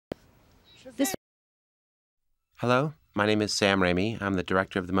This Hello, my name is Sam Raimi. I'm the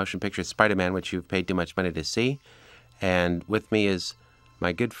director of the motion picture Spider-Man, which you've paid too much money to see. And with me is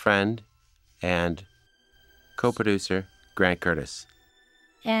my good friend and co-producer, Grant Curtis.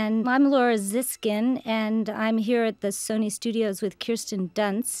 And I'm Laura Ziskin, and I'm here at the Sony Studios with Kirsten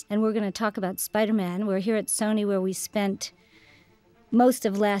Dunst, and we're going to talk about Spider-Man. We're here at Sony where we spent most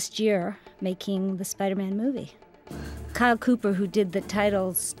of last year making the Spider-Man movie. Kyle Cooper, who did the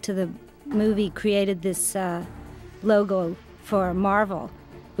titles to the movie, created this logo for Marvel,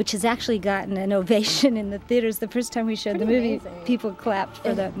 which has actually gotten an ovation in the theaters. The first time we showed the movie, amazing. People clapped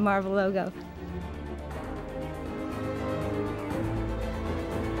for the Marvel logo.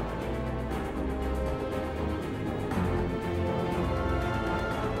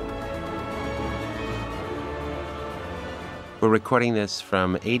 We're recording this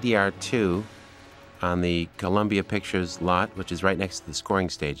from ADR 2 on the Columbia Pictures lot, which is right next to the scoring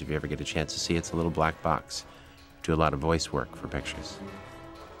stage. If you ever get a chance to see it, it's a little black box. Do a lot of voice work for pictures.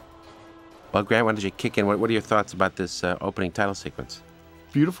 Well, Grant, why don't you kick in? What are your thoughts about this opening title sequence?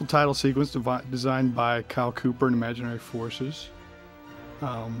 Beautiful title sequence designed by Kyle Cooper and Imaginary Forces.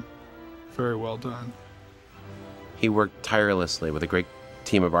 Very well done. He worked tirelessly with a great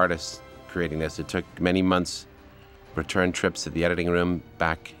team of artists creating this. It took many months, return trips to the editing room,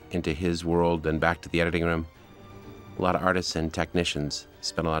 back into his world and back to the editing room. A lot of artists and technicians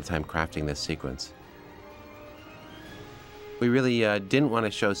spent a lot of time crafting this sequence. We really didn't want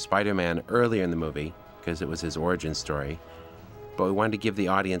to show Spider-Man earlier in the movie because it was his origin story, but we wanted to give the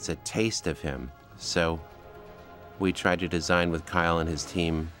audience a taste of him. So we tried to design with Kyle and his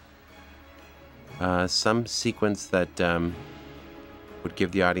team some sequence that would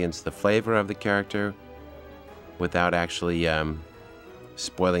give the audience the flavor of the character without actually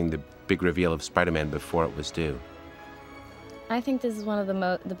spoiling the big reveal of Spider-Man before it was due. I think this is one of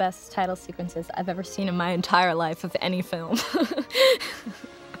the best title sequences I've ever seen in my entire life of any film.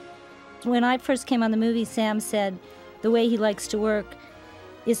 When I first came on the movie, Sam said the way he likes to work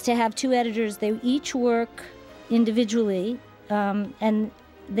is to have two editors. They each work individually, and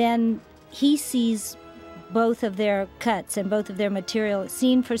then he sees both of their cuts and both of their material,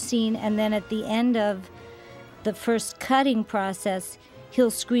 scene for scene, and then at the end of the first cutting process,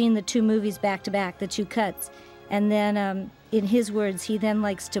 he'll screen the two movies back to back, the two cuts. And then, in his words, he then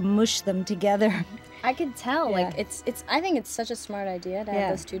likes to mush them together. I could tell, Yeah. like, I think it's such a smart idea to have Yeah.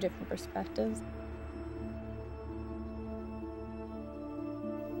 those two different perspectives.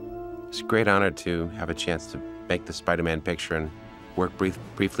 It's a great honor to have a chance to make the Spider-Man picture and work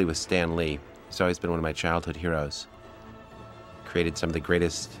briefly with Stan Lee. He's always been one of my childhood heroes. Created some of the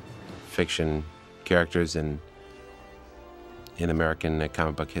greatest fiction characters in American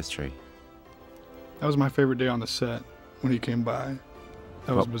comic book history. That was my favorite day on the set when he came by.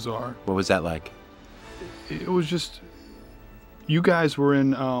 That was bizarre. What was that like? It was just, you guys were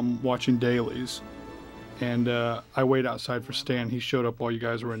in watching dailies, and I waited outside for Stan. He showed up while you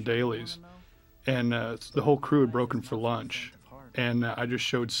guys were in dailies, and the whole crew had broken for lunch, and I just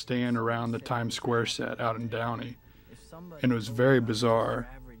showed Stan around the Times Square set out in Downey, and it was very bizarre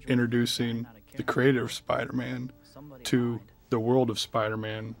introducing the creator of Spider-Man to the world of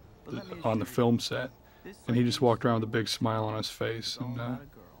Spider-Man on the film set, and he just walked around with a big smile on his face, and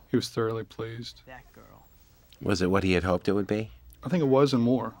he was thoroughly pleased. Was it what he had hoped it would be? I think it was and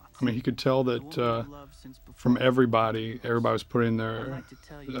more. I mean, he could tell that from everybody was putting their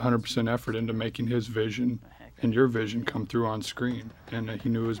 100% effort into making his vision and your vision come through on screen, and he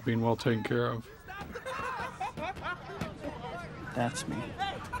knew it was being well taken care of. That's me.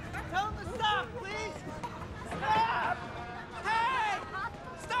 Tell him to stop, please! Stop! Hey!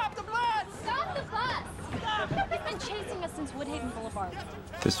 Stop the bus! Stop the bus! He's been chasing us since Woodhaven Boulevard.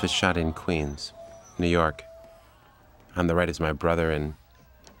 This was shot in Queens, New York. On the right is my brother and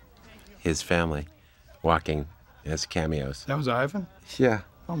his family walking as cameos. That was Ivan? Yeah.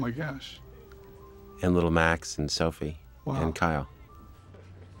 Oh my gosh. And little Max and Sophie Wow. and Kyle.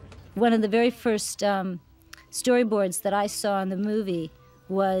 One of the very first storyboards that I saw in the movie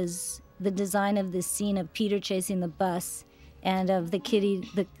was the design of this scene of Peter chasing the bus and of the kitty,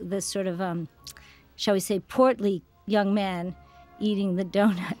 the sort of, shall we say, portly young man eating the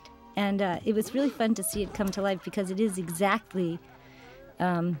donut. And it was really fun to see it come to life because it is exactly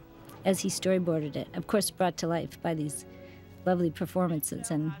as he storyboarded it. Of course, brought to life by these lovely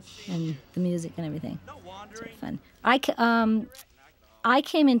performances and the music and everything. It's really fun. I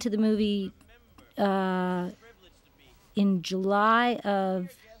came into the movie in July of,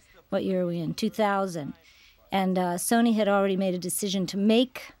 what year are we in? 2000. And Sony had already made a decision to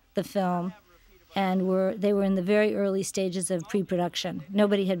make the film and they were in the very early stages of pre-production.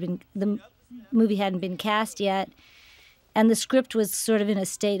 The movie hadn't been cast yet, and the script was sort of in a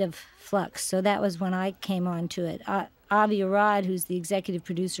state of flux. So that was when I came on to it. Avi Arad, who's the executive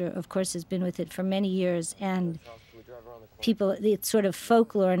producer, of course, has been with it for many years, and it's sort of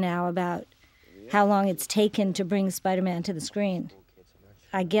folklore now about how long it's taken to bring Spider-Man to the screen.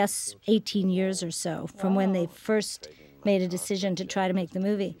 I guess 18 years or so from when they first made a decision to try to make the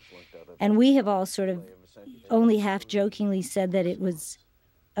movie. And we have all sort of only half-jokingly said that it was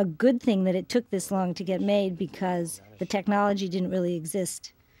a good thing that it took this long to get made because the technology didn't really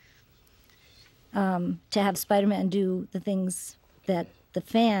exist to have Spider-Man do the things that the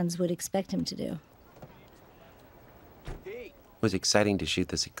fans would expect him to do. It was exciting to shoot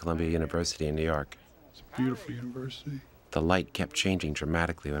this at Columbia University in New York. It's a beautiful university. The light kept changing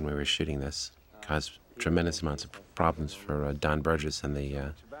dramatically when we were shooting this. Caused tremendous amounts of problems for Don Burgess and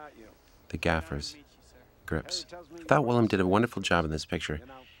the gaffers, grips. I thought Willem did a wonderful job in this picture.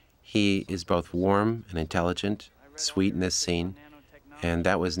 He is both warm and intelligent, sweet in this scene, and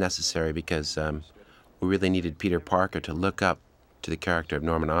that was necessary because we really needed Peter Parker to look up to the character of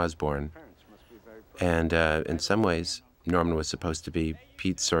Norman Osborn. And in some ways, Norman was supposed to be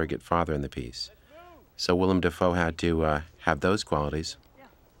Pete's surrogate father in the piece. So Willem Dafoe had to have those qualities.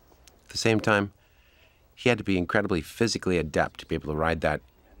 At the same time, he had to be incredibly physically adept to be able to ride that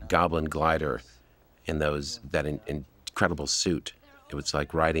goblin glider in that incredible suit. It was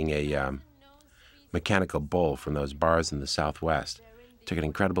like riding a mechanical bull from those bars in the Southwest. It took an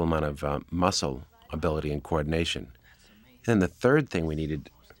incredible amount of muscle ability and coordination. And then the third thing we needed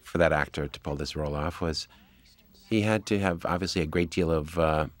for that actor to pull this role off was he had to have obviously a great deal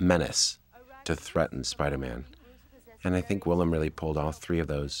of menace to threaten Spider-Man. And I think Willem really pulled all three of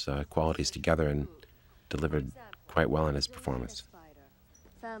those qualities together and delivered quite well in his performance.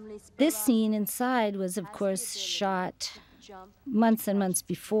 This scene inside was, of course, shot months and months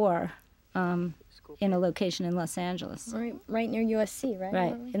before in a location in Los Angeles. Right near USC, right?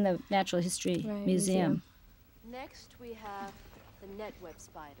 Right, in the Natural History Museum. Next, we have the netweb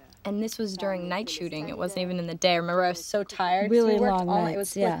spider. And this was during night shooting. It wasn't even in the day. I remember I was so tired. Really we worked long all nights, It was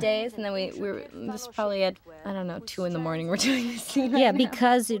split yeah. days, and then we were. This was probably at, I don't know, 2 in the morning. We're doing this scene. Yeah, right now.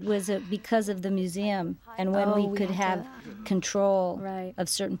 because it was because of the museum, and when we could have control of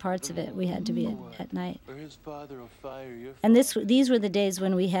certain parts of it, we had to be at night. And these were the days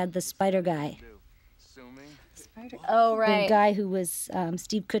when we had the spider guy. Oh, right. The guy who was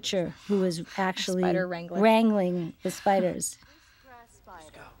Steve Kutcher, who was actually Spider wrangler. wrangling the spiders.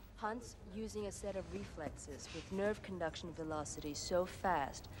 Hunts using a set of reflexes with nerve conduction velocity so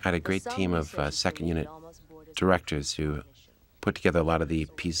fast. I had a great team of second unit directors who put together a lot of the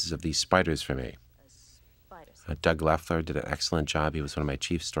pieces of these spiders for me. Doug Leffler did an excellent job. He was one of my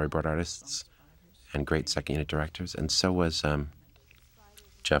chief storyboard artists and great second unit directors. And so was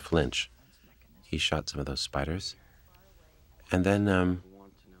Jeff Lynch. He shot some of those spiders. And then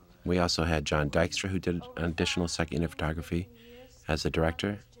we also had John Dykstra, who did an additional second unit photography as the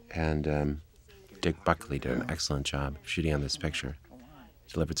director. And Dick Buckley did an excellent job shooting on this picture.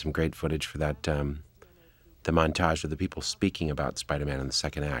 He delivered some great footage for that, the montage of the people speaking about Spider-Man in the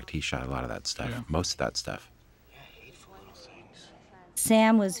second act. He shot a lot of that stuff, most of that stuff.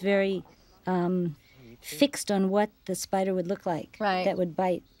 Sam was very fixed on what the spider would look like that would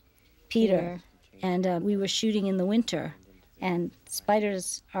bite Peter. And we were shooting in the winter, and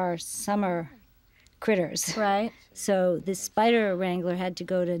spiders are summer critters. Right. So this spider wrangler had to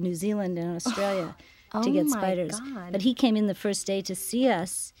go to New Zealand and Australia to get spiders. God. But he came in the first day to see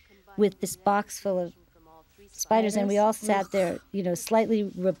us with this box full of spiders, and we all sat there, you know,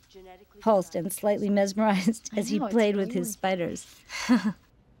 slightly repulsed and slightly mesmerized as he played with his spiders. I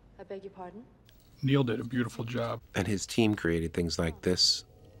beg your pardon? Neil did a beautiful job. And his team created things like this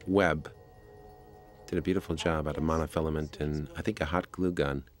web. Did a beautiful job out of monofilament and I think a hot glue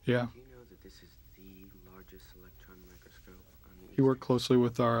gun. Yeah. He worked closely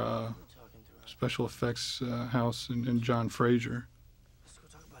with our special effects house and John Fraser,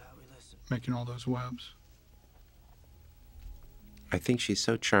 making all those webs. I think she's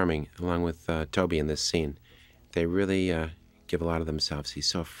so charming, along with Toby in this scene. They really give a lot of themselves. He's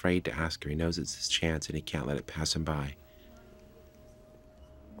so afraid to ask her. He knows it's his chance and he can't let it pass him by.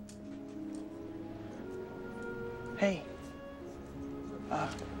 Hey,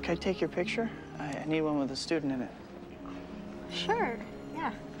 can I take your picture? I need one with a student in it. Sure,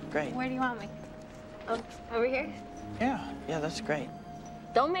 yeah. Great. Where do you want me? Oh, over here? Yeah, that's great.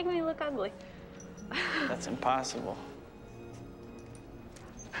 Don't make me look ugly. That's impossible.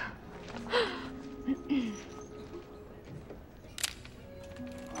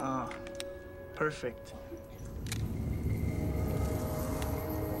 perfect.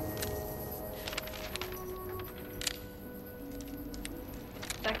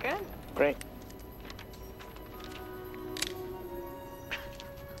 Is that good? Great.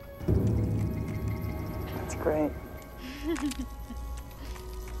 That's great.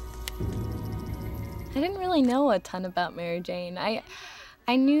 I didn't really know a ton about Mary Jane. I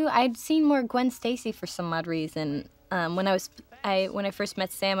knew I'd seen more Gwen Stacy for some odd reason. When I first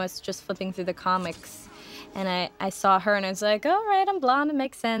met Sam, I was just flipping through the comics, and I saw her, and I was like, all right, I'm blonde, it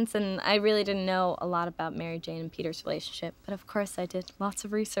makes sense. And I really didn't know a lot about Mary Jane and Peter's relationship, but of course I did lots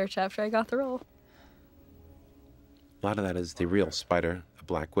of research after I got the role. A lot of that is the real spider, a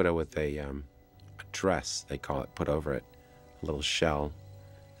black widow with a dress, they call it, put over it, a little shell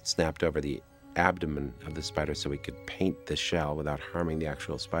snapped over the abdomen of the spider so we could paint the shell without harming the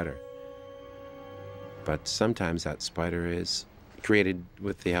actual spider. But sometimes that spider is created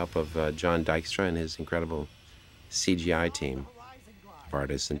with the help of John Dykstra and his incredible CGI team of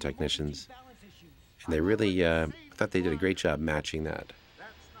artists and technicians. And they really thought they did a great job matching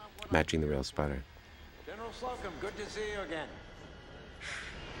the real spider. General Slocum, good to see you again.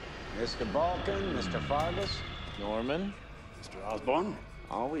 Mr. Balkan, Mr. Fargus. Norman. Mr. Osborne.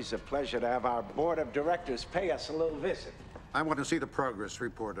 Always a pleasure to have our board of directors pay us a little visit. I want to see the progress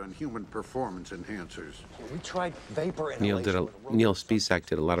report on human performance enhancers. We tried vapor Neil inhalation. Spisak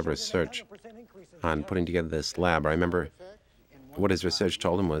did a lot of research on putting together this lab. I remember what his research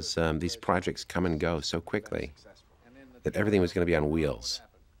told him was these projects come and go so quickly that everything was going to be on wheels.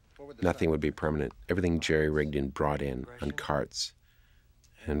 Nothing would be permanent. Everything jerry-rigged and brought in on carts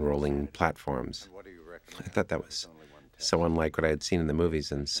and rolling platforms. I thought that was so unlike what I had seen in the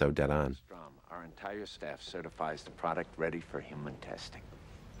movies and so dead on. Our entire staff certifies the product ready for human testing.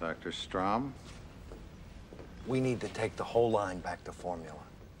 Dr. Strom? We need to take the whole line back to formula.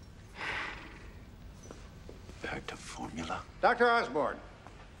 Back to formula? Dr. Osborne,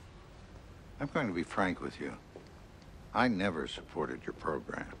 I'm going to be frank with you. I never supported your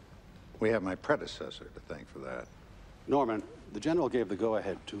program. We have my predecessor to thank for that. Norman, the General gave the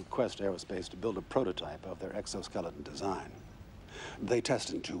go-ahead to Quest Aerospace to build a prototype of their exoskeleton design. They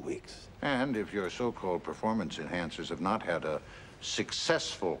test in 2 weeks. And if your so-called performance enhancers have not had a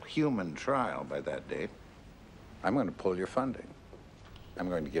successful human trial by that date, I'm going to pull your funding. I'm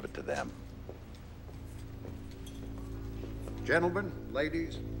going to give it to them. Gentlemen,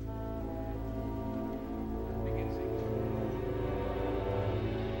 ladies.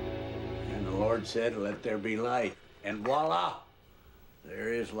 And the Lord said, let there be light. And voila,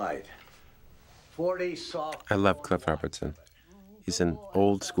 there is light. 40 soft... I love Cliff Robertson. He's an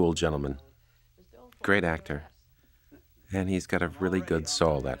old-school gentleman. Great actor. And he's got a really good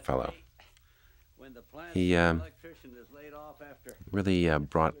soul, that fellow. He really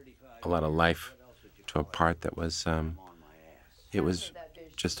brought a lot of life to a part that was... it was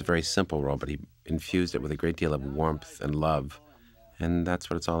just a very simple role, but he infused it with a great deal of warmth and love. And that's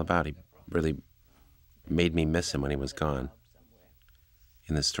what it's all about. He really made me miss him when he was gone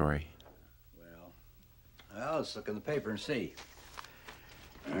in the story. Well, let's look in the paper and see.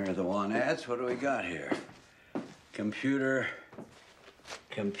 There are the want ads. What do we got here? Computer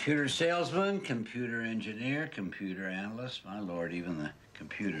salesman, computer engineer, computer analyst. My Lord, even the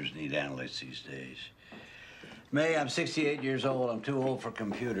computers need analysts these days. May, I'm 68 years old. I'm too old for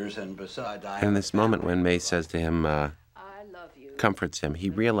computers, and besides, And in this moment when May says to him, comforts him,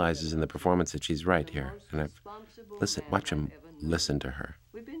 he realizes in the performance that she's right here. And watch him listen to her.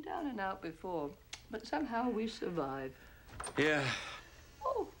 We've been down and out before, but somehow we survive. Yeah.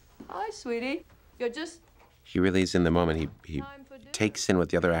 Oh, hi, sweetie. You're just... He really is in the moment. He takes in what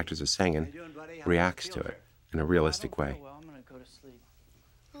the other actors are saying and reacts to it in a realistic way.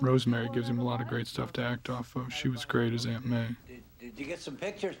 Rosemary gives him a lot of great stuff to act off of. She was great as Aunt May. Did you get some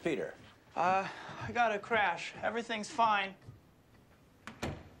pictures, Peter? I got a crash. Everything's fine.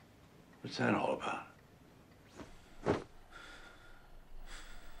 What's that all about?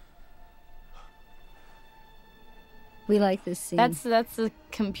 We like this scene. That's a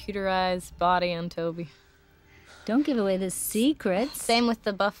computerized body on Toby. Don't give away the secrets. Same with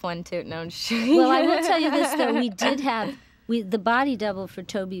the buff one, too. No, I'm just kidding. Well, I will tell you this, though. We did have the body double for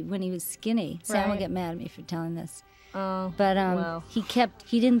Toby when he was skinny. Sam will get mad at me for telling this. Oh, but well.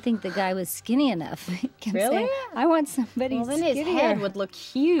 he didn't think the guy was skinny enough. He kept Really? saying, I want somebody Well, then skinnier. his head would look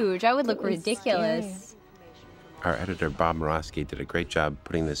huge. I would look It was ridiculous. Our editor, Bob Morosky, did a great job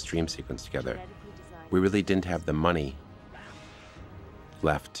putting this dream sequence together. We really didn't have the money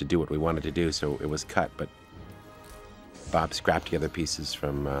left to do what we wanted to do, so it was cut, but Bob scrapped together pieces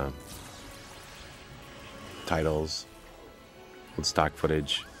from titles, old stock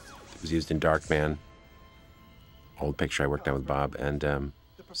footage, was used in Darkman, old picture I worked on with Bob, and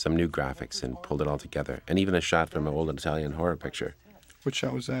some new graphics, and pulled it all together. And even a shot from an old Italian horror picture. What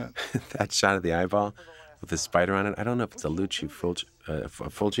shot was that? That shot of the eyeball with the spider on it. I don't know if it's a Lucio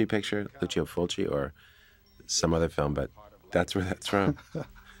Fulci picture, Lucio Fulci, or some other film, but that's where that's from.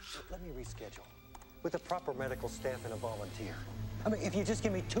 Let me reschedule with a proper medical staff and a volunteer. I mean, if you just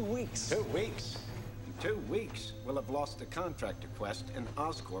give me 2 weeks. 2 weeks? In 2 weeks, we'll have lost the contractor quest, and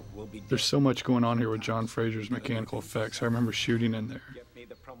Oscorp will be dead. There's so much going on here with John Fraser's mechanical effects. I remember shooting in there.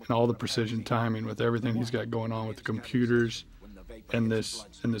 And all the precision timing with everything he's got going on with the computers and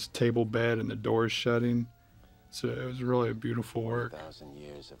this table bed and the doors shutting. So it was really a beautiful work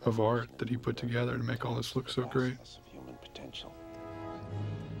of art that he put together to make all this look so great. Human potential.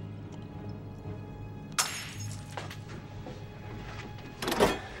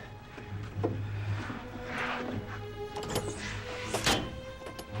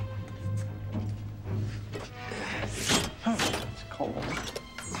 It's cold.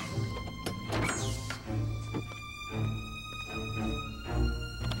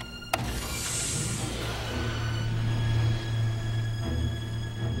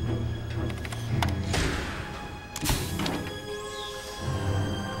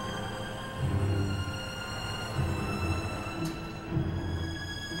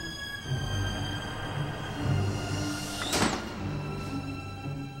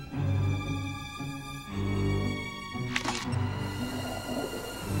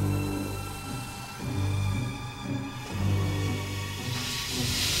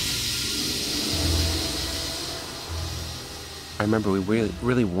 I remember we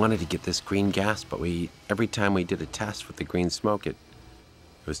really wanted to get this green gas, but every time we did a test with the green smoke, it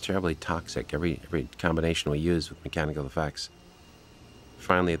was terribly toxic. Every combination we used with mechanical effects.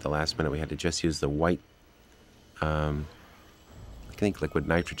 Finally, at the last minute, we had to just use the white, I think liquid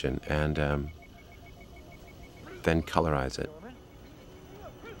nitrogen, and then colorize it.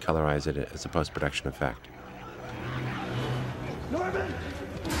 Colorize it as a post-production effect. Norman!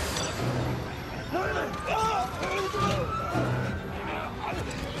 Norman!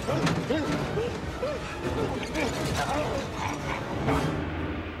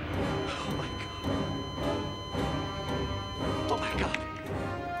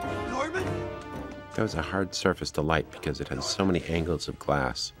 That was a hard surface to light because it has so many angles of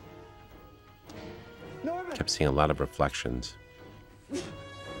glass. Kept seeing a lot of reflections.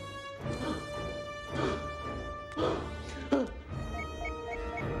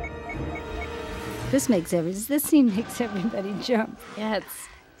 This scene makes everybody jump. Yeah, it's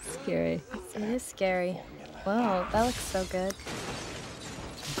scary. It is scary. Wow, that looks so good.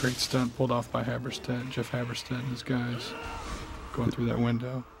 Great stunt pulled off by Jeff Haberstead and his guys going through that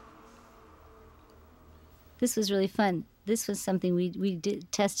window. This was really fun. This was something we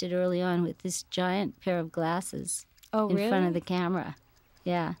tested early on with this giant pair of glasses in front of the camera.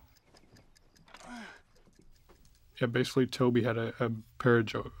 Yeah. Yeah, basically Toby had a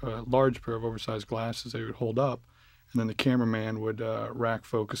large pair of oversized glasses that he would hold up, and then the cameraman would rack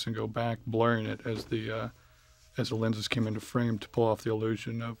focus and go back, blurring it as the lenses came into frame to pull off the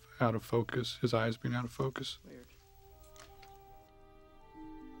illusion of out of focus, his eyes being out of focus. Weird.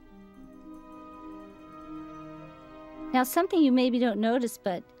 Now, something you maybe don't notice,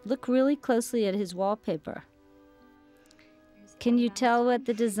 but look really closely at his wallpaper. Can you tell what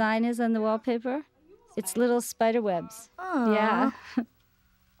the design is on the wallpaper? It's little spider webs. Aww. Yeah.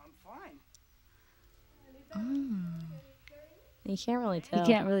 You can't really tell. You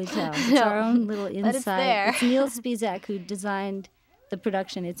can't really tell. It's our own little inside. But it's there. It's Neil Spizak who designed the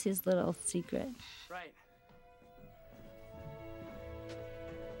production. It's his little secret. Right.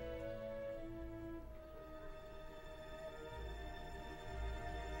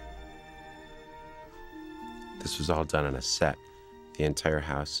 This was all done on a set. The entire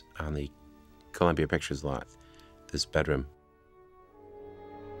house on the Columbia Pictures lot. This bedroom.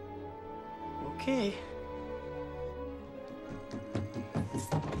 Okay.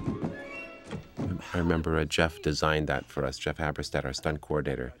 I remember Jeff designed that for us, Jeff Haberstead, our stunt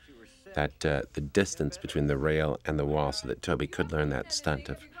coordinator, that the distance between the rail and the wall so that Toby could learn that stunt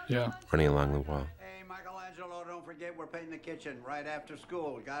of running along the wall. Hey, Michelangelo, don't forget we're painting the kitchen right after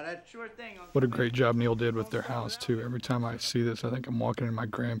school. Got it? Sure thing. What a great job Neil did with their house, too. Every time I see this, I think I'm walking in my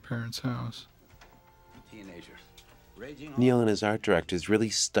grandparents' house. Teenagers. Neil and his art directors really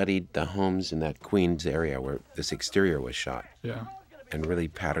studied the homes in that Queens area where this exterior was shot. Yeah. And really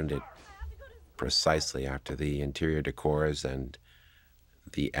patterned it precisely after the interior decors and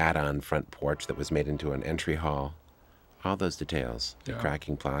the add-on front porch that was made into an entry hall. All those details, the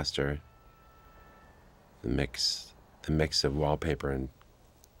cracking plaster, the mix of wallpaper and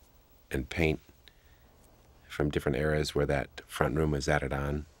and paint from different eras where that front room was added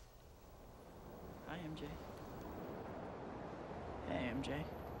on. Hi, MJ. Hey, MJ.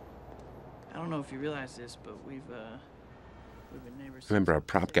 I don't know if you realize this, but we've been neighbors. Remember, our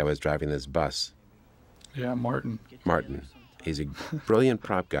prop guy was driving this bus. Yeah, Martin. Martin. He's a brilliant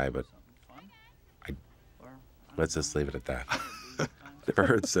prop guy, but let's just leave it at that. Never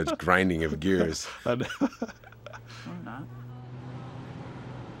heard such grinding of gears. Or not.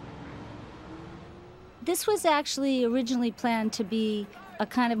 This was actually originally planned to be a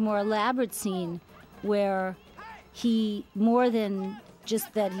kind of more elaborate scene where he, more than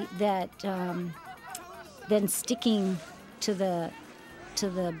just than sticking to the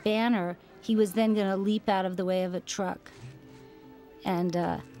banner, he was then going to leap out of the way of a truck. And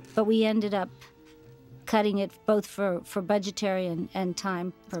but we ended up cutting it both for budgetary and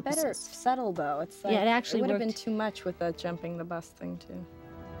time purposes. Better settle though. It's like, yeah, it actually would have worked. been too much with the jumping the bus thing too.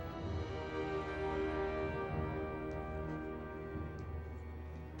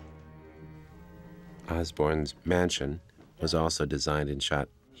 Osborne's mansion was also designed and shot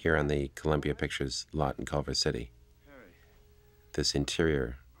here on the Columbia Pictures lot in Culver City. This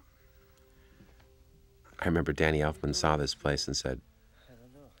interior, I remember Danny Elfman saw this place and said,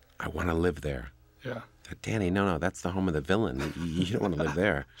 I want to live there. Yeah. I said, Danny, no, that's the home of the villain. You don't want to live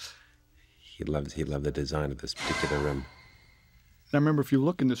there. He loved the design of this particular room. And I remember if you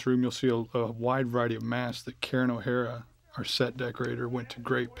look in this room, you'll see a wide variety of masks that Karen O'Hara, our set decorator, went to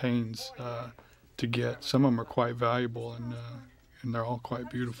great pains to get. Some of them are quite valuable, and they're all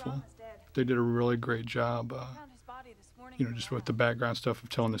quite beautiful. They did a really great job, you know, just with the background stuff of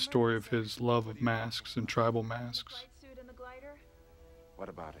telling the story of his love of masks and tribal masks. What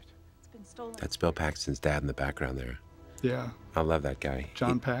about it? That's Bill Paxton's dad in the background there. Yeah. I love that guy.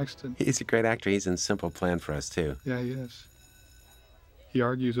 John Paxton. He's a great actor. He's in Simple Plan for us, too. Yeah, he is. He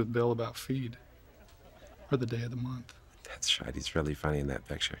argues with Bill about feed, or the day of the month. That's right. He's really funny in that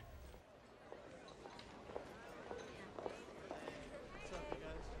picture.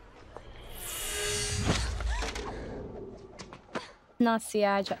 Not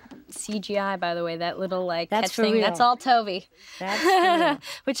CGI, by the way. That little like That's catch for thing. real. That's all Tovey. That's for real.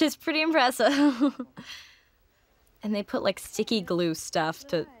 Which is pretty impressive. And they put like sticky glue stuff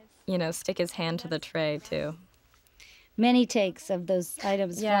to, you know, stick his hand to the tray too. Many takes of those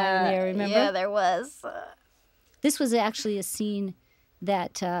items flying there, remember? Yeah, there was. This was actually a scene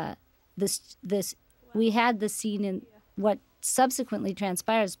that we had the scene in what subsequently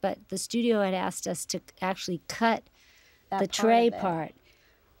transpires, but the studio had asked us to actually cut the tray part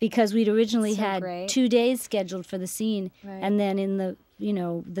because we'd originally So had great. 2 days scheduled for the scene, Right. and then in the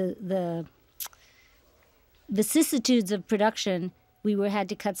the vicissitudes of production, we had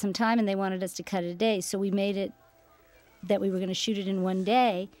to cut some time, and they wanted us to cut it a day, so we made it that we were going to shoot it in 1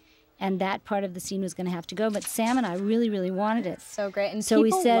 day, and that part of the scene was going to have to go. But Sam and I really, really wanted it. So great, and so we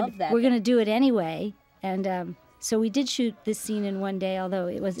people said love that. we're going to do it anyway, and so we did shoot this scene in 1 day, although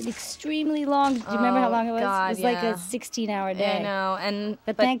it was extremely long. Do you remember how long it was? God, it was like yeah. a 16-hour day. I know,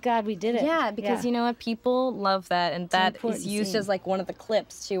 but thank God we did it. Yeah, because you know what, people love that, and that important is used scene. as like one of the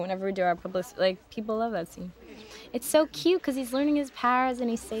clips too. Whenever we do our publicity, like people love that scene. It's so cute because he's learning his powers and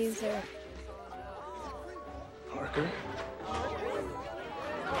he saves her. Parker.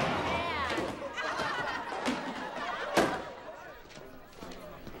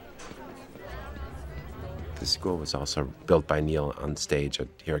 The school was also built by Neil on stage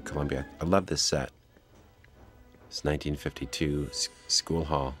here at Columbia. I love this set. It's 1952 school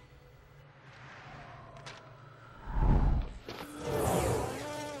hall.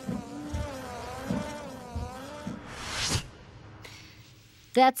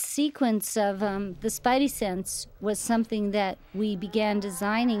 That sequence of the Spidey sense was something that we began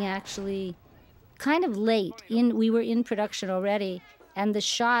designing actually kind of late. We were in production already, and the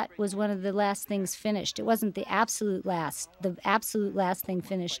shot was one of the last things finished. It wasn't the absolute last. The absolute last thing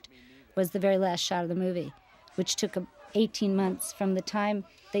finished was the very last shot of the movie, which took 18 months from the time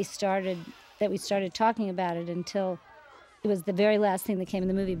we started talking about it until it was the very last thing that came in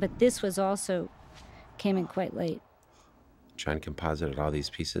the movie. But this was also came in quite late. John composited all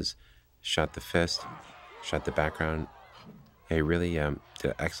these pieces, shot the fist, shot the background. Yeah, he really did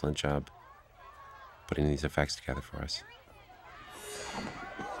an excellent job putting these effects together for us.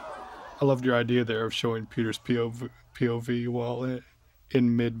 I loved your idea there of showing Peter's POV while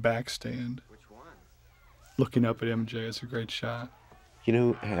in mid-backstand. Which one? Looking up at MJ is a great shot. You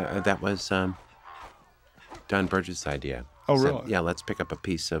know, that was Don Burgess' idea. Oh, So, really? yeah, let's pick up a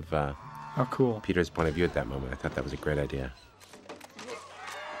piece of How cool. Peter's point of view at that moment. I thought that was a great idea.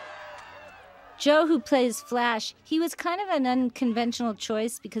 Joe, who plays Flash, he was kind of an unconventional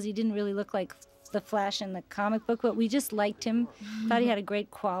choice because he didn't really look like the Flash in the comic book, but we just liked him. Thought he had a great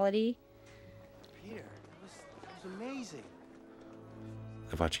quality. Peter, it was amazing.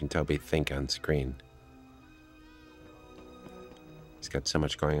 Of watching Toby think on screen. He's got so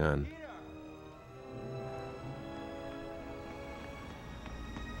much going on.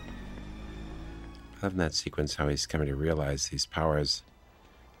 I love in that sequence how he's coming to realize these powers.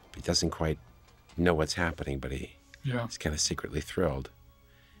 He doesn't quite know what's happening, but he's kind of secretly thrilled.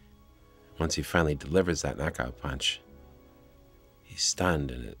 Once he finally delivers that knockout punch, he's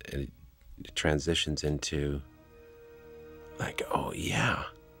stunned, and it transitions into like, oh yeah.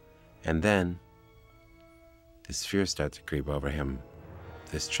 And then this fear starts to creep over him,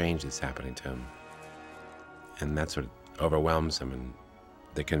 this change that's happening to him. And that's what overwhelms him, and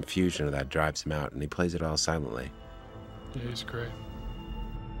the confusion of that drives him out, and he plays it all silently. Yeah, he's great.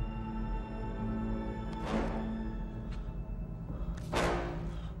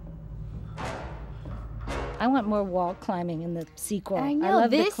 I want more wall climbing in the sequel. I know, I love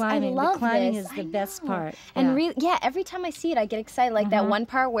this, the climbing. I love the climbing this. is the best part. And every time I see it, I get excited. Like that one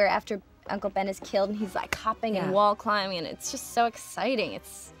part where after Uncle Ben is killed and he's like hopping and wall climbing, and it's just so exciting.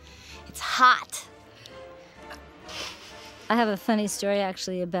 It's hot. I have a funny story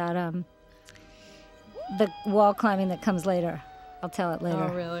actually about the wall climbing that comes later. I'll tell it later.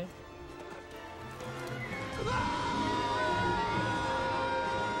 Oh, really?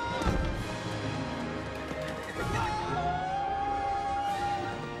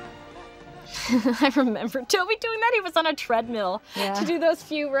 I remember Toby doing that. He was on a treadmill to do those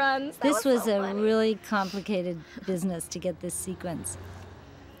few runs. This was so a really complicated business to get this sequence.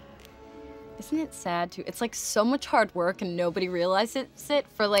 Isn't it sad too? It's like so much hard work and nobody realizes it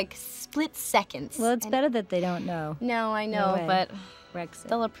for like split seconds. Well, it's better that they don't know. No, I know, but Rex,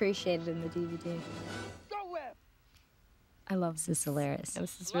 they'll appreciate it in the DVD. I love this. Is hilarious.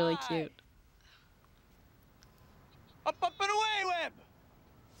 This is really cute. Up, and away, Webb!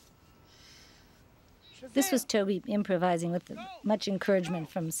 This was Toby improvising with much encouragement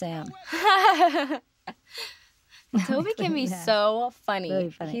from Sam. Toby can be so funny.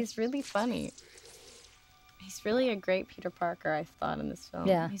 Really funny. He's really funny. He's really a great Peter Parker, I thought, in this film.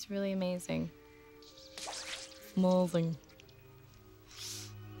 Yeah. He's really amazing. Amazing.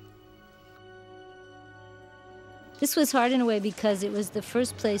 This was hard in a way because it was the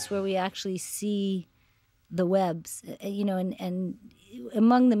first place where we actually see the webs, you know, and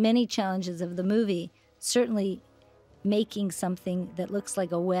among the many challenges of the movie, certainly making something that looks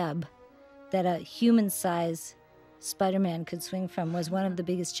like a web that a human-size Spider-Man could swing from was one of the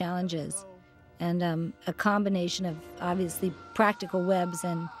biggest challenges. And a combination of, obviously, practical webs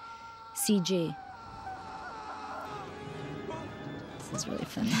and CG. This is really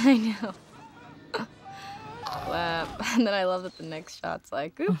funny. I know. And then I love that the next shot's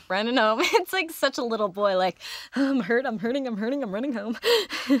like, oop, running home. It's like such a little boy, like, oh, I'm hurt, I'm hurting, I'm running home.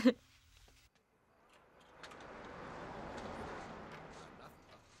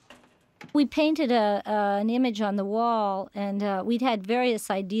 We painted an image on the wall, and we'd had various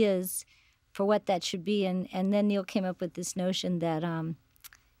ideas for what that should be, and then Neil came up with this notion that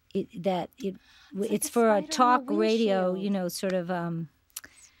it's for a talk radio, you know, sort of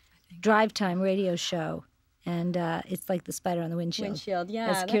drive time radio show. And it's like the spider on the windshield. Yeah,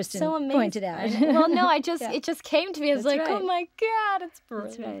 as Kirsten so amazing. pointed out. Well, no, it just came to me. I was like, oh my God, it's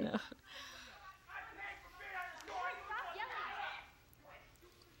brilliant. That's right.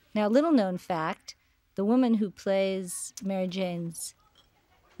 Now, little known fact, the woman who plays Mary Jane's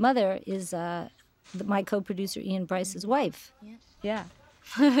mother is my co-producer Ian Bryce's wife. Yeah.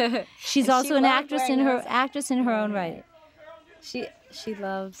 She's also an actress in her own right. She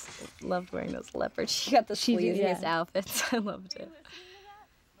loved wearing those leopards. She got the sleaziest outfits. I loved it.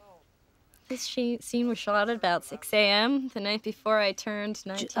 This scene was shot at about 6 a.m. the night before I turned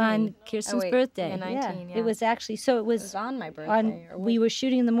 19. On Kirsten's birthday. Yeah, 19, yeah. It was actually, it was on my birthday. We were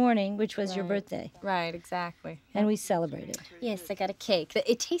shooting in the morning, which was your birthday. Right, exactly. And we celebrated. Yes, I got a cake.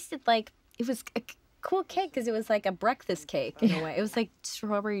 It tasted like, it was a cool cake because it was like a breakfast cake in a way. It was like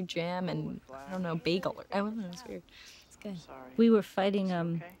strawberry jam and, I don't know, bagel. I don't know, it was weird. It's good. We were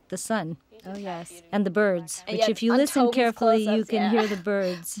fighting the sun. Oh, yes. And the birds, which if you listen Toby's carefully, you close-ups, can hear the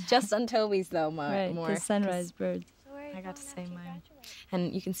birds. Just on Toby's, though, more. The sunrise birds. I got to say mine.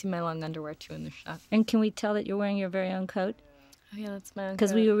 And you can see my long underwear, too, in the shot. And can we tell that you're wearing your very own coat? Oh, yeah, that's my own coat.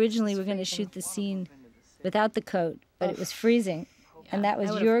 Because we originally were going to shoot the scene without the coat, but it was freezing. Yeah, and that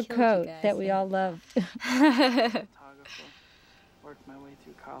was your coat that we all loved. Worked my way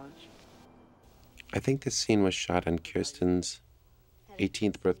through college. I think this scene was shot on Kirsten's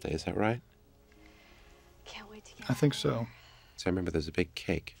 18th birthday, is that right? Can't wait to get I think so. So I remember there's a big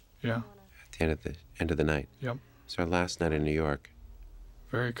cake. Yeah. At the end of the night. Yep. It's our last night in New York.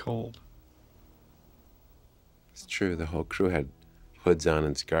 Very cold. It's true. The whole crew had hoods on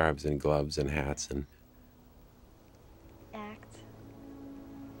and scarves and gloves and hats and. Act.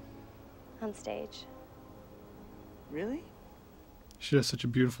 On stage. Really? She does such a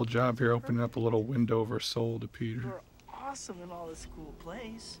beautiful job here, opening up a little window of her soul to Peter. You're awesome in all this cool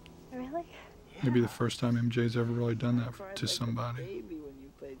plays. Really? Maybe the first time MJ's ever really done that Cried to like a somebody. baby when you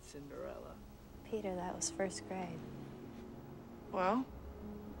played Cinderella. Peter, that was first grade. Well,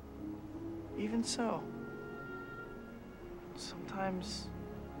 even so, sometimes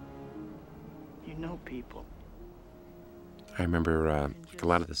you know people. I remember like a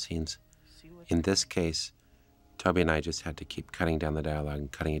lot of the scenes. In this case, Toby and I just had to keep cutting down the dialogue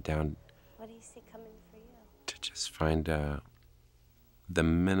and cutting it down What do you see coming for you? to just find the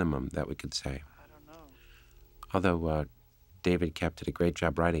minimum that we could say. I don't know. Although David Kep did a great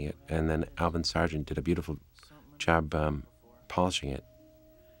job writing it, and then Alvin Sargent did a beautiful job polishing it.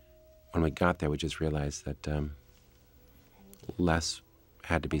 When we got there, we just realized that less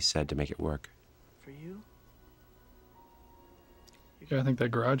had to be said to make it work. For you? Yeah, I think that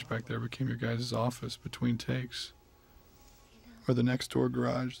garage back there became your guys' office between takes. Or the next door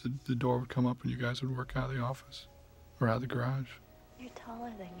garage, the door would come up and you guys would work out of the office. Or out of the garage. You're taller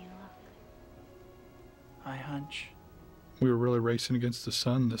than you look. I hunch. We were really racing against the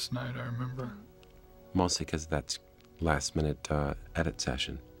sun this night, I remember. Mostly because that's last-minute edit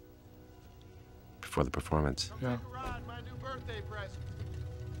session before the performance. Yeah.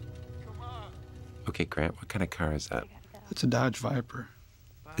 Okay, Grant, what kind of car is that? It's a Dodge Viper.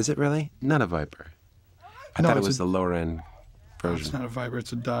 Is it really? Not a Viper. I No, thought it it's was the lower-end No, version. it's not a Viper,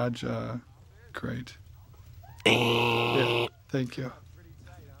 it's a Dodge Crate. Yeah, thank you.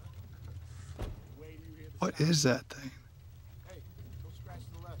 What is that thing?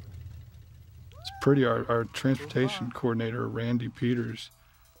 It's pretty. Our transportation coordinator, Randy Peters,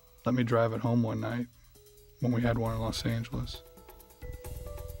 let me drive it home one night when we had one in Los Angeles.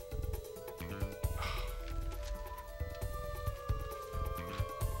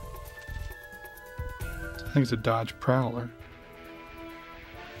 I think it's a Dodge Prowler.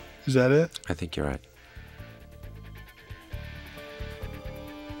 Is that it? I think you're right.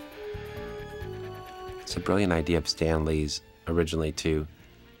 It's a brilliant idea of Stan Lee's originally to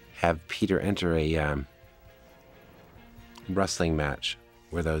have Peter enter a wrestling match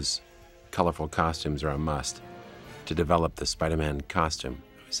where those colorful costumes are a must to develop the Spider-Man costume.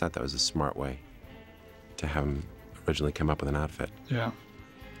 I always thought that was a smart way to have him originally come up with an outfit. Yeah.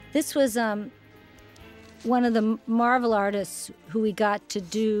 This was one of the Marvel artists who we got to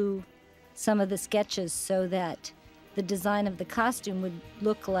do some of the sketches so that the design of the costume would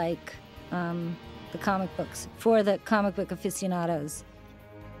look like the comic books, for the comic book aficionados.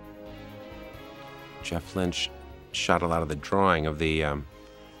 Jeff Lynch shot a lot of the drawing of the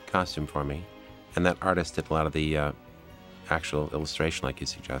costume for me, and that artist did a lot of the actual illustration like you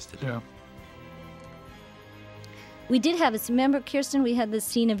suggested. Yeah. We did have this. Remember, Kirsten, we had this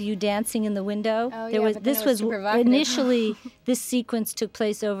scene of you dancing in the window. Oh, yeah, but then this it was super evocative. initially this sequence took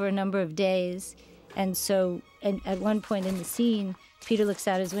place over a number of days, and so at one point in the scene, Peter looks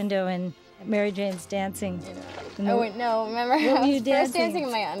out his window and Mary Jane's dancing. Oh wait, no! Remember, What were I you was first dancing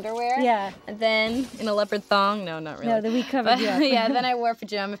in my underwear. Yeah. And then in a leopard thong. No, not really. No, then we covered you up. Yeah. Then I wore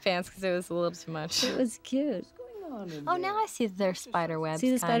pajama pants because it was a little too much. It was cute. Oh, now I see their spider webs.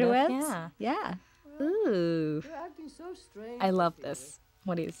 See the kind spider of. webs? Yeah. Yeah. Ooh. I love this.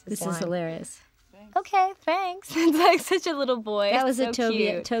 What is this? This is hilarious. Okay, thanks. It's like such a little boy. That was It's a so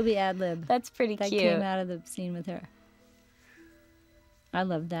cute. Toby ad lib. That's pretty that cute. came out of the scene with her. I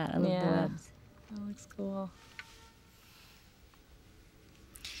love that. I love the Yeah. webs. That looks cool.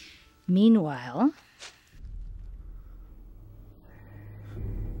 Meanwhile,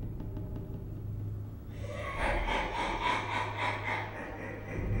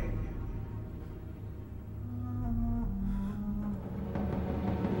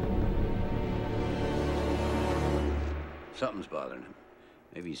 Something's bothering him.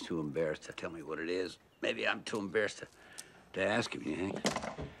 Maybe he's too embarrassed to tell me what it is. Maybe I'm too embarrassed to ask him, you think?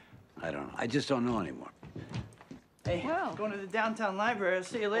 I don't know. I just don't know anymore. Hey, going to the downtown library. I'll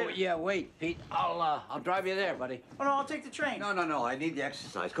see you later. Oh, yeah, wait, Pete. I'll drive you there, buddy. Oh, no, I'll take the train. No. I need the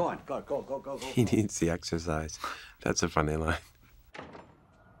exercise. Go on. Go. He needs the exercise. That's a funny line.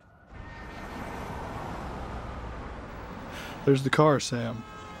 There's the car, Sam.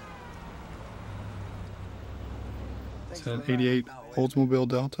 It's an 88 Oldsmobile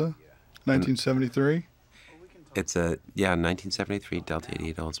Delta, 1973. It's a 1973 Delta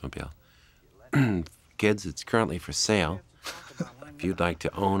 88 Oldsmobile. Kids, it's currently for sale. If you'd like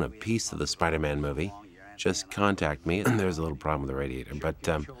to own a piece of the Spider-Man movie, just contact me. There's a little problem with the radiator, but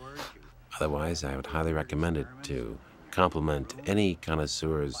otherwise, I would highly recommend it to complement any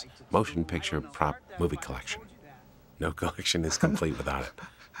connoisseur's motion picture prop movie collection. No collection is complete without it.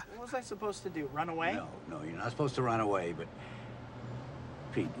 What was I supposed to do? Run away? No, you're not supposed to run away, but...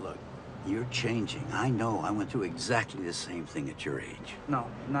 Pete, look, you're changing. I know. I went through exactly the same thing at your age. No,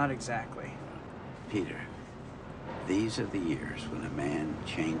 not exactly. Peter, these are the years when a man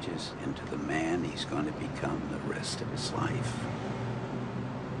changes into the man he's going to become the rest of his life.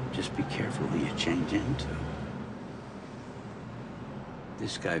 Just be careful who you change into.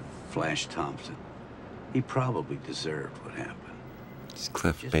 This guy, Flash Thompson, he probably deserved what happened.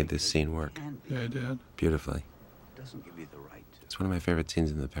 Cliff made this scene work. Yeah, he did. Beautifully. Doesn't give you the right to. It's one of my favorite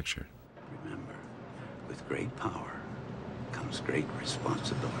scenes in the picture. Remember, with great power comes great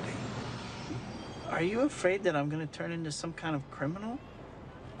responsibility. Are you afraid that I'm gonna turn into some kind of criminal?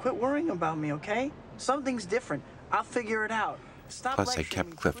 Quit worrying about me, okay? Something's different. I'll figure it out. Stop Plus, I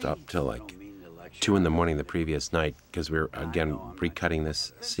kept Cliff up till like 2 in the morning the previous night because we were, again, recutting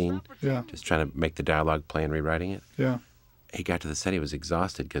this scene. Yeah. Just trying to make the dialogue play and rewriting it. Yeah. He got to the set, he was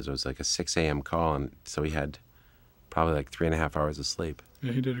exhausted because it was like a 6 a.m. call, and so he had probably like 3.5 hours of sleep.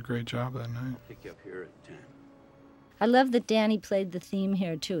 Yeah, he did a great job that night. Pick you up here at 10. I love that Danny played the theme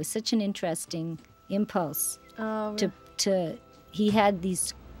here too. It's such an interesting impulse. He had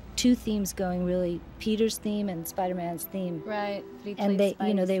these 2 themes going, really, Peter's theme and Spider-Man's theme. Right. And they,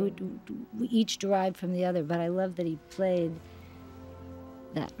 you know, they would each derive from the other. But I love that he played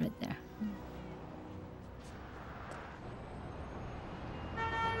that right there.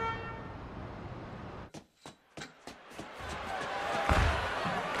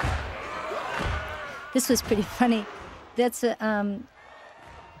 This was pretty funny. That's a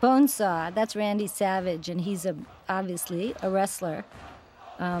Bonesaw. That's Randy Savage, and he's obviously a wrestler.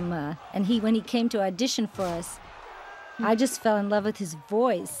 And when he came to audition for us, I just fell in love with his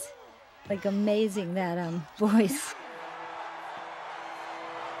voice. Like, amazing, that voice.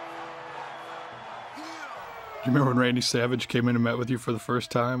 Do you remember when Randy Savage came in and met with you for the first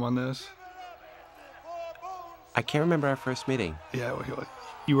time on this? I can't remember our first meeting. Yeah,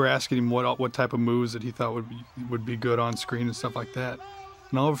 you were asking him what type of moves that he thought would be good on screen and stuff like that.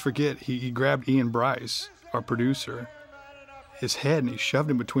 And I'll never forget, he grabbed Ian Bryce, our producer, his head, and he shoved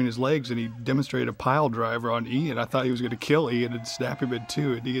him between his legs, and he demonstrated a pile driver on Ian. I thought he was going to kill Ian and snap him in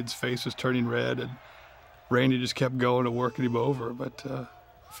two, and Ian's face was turning red, and Randy just kept going and working him over, but I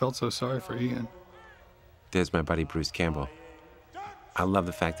felt so sorry for Ian. There's my buddy Bruce Campbell. I love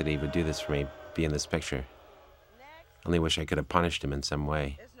the fact that he would do this for me, be in this picture. Only wish I could have punished him in some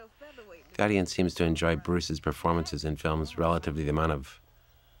way. The audience seems to enjoy Bruce's performances in films relative to the amount of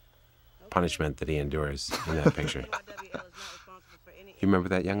punishment that he endures in that picture. You remember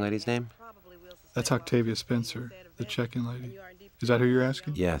that young lady's name? That's Octavia Spencer, the check-in lady. Is that who you're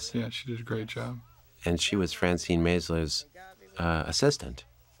asking? Yes. Yeah, she did a great job. And she was Francine Maisler's assistant.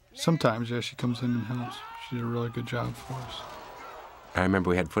 Sometimes, yeah, she comes in and helps. She did a really good job for us. I remember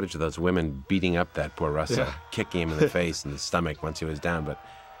we had footage of those women beating up that poor Russell, Yeah. kicking him in the face and the stomach once he was down, but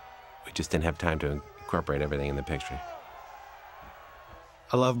we just didn't have time to incorporate everything in the picture.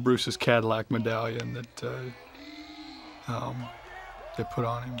 I love Bruce's Cadillac medallion that they put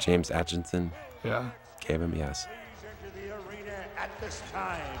on him. James Atchison gave him, yes. Enter the arena at this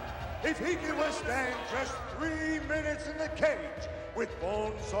time. If he can withstand just 3 minutes in the cage, with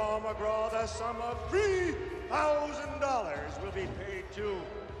Bonesaw McGraw, the sum of $3,000 will be paid to...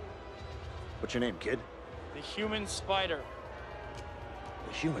 What's your name, kid? The Human Spider.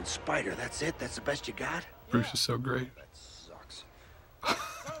 The Human Spider, that's it? That's the best you got? Bruce is so great. That sucks.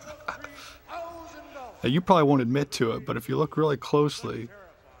 Now, you probably won't admit to it, but if you look really closely,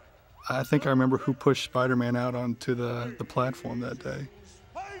 I think I remember who pushed Spider-Man out onto the platform that day.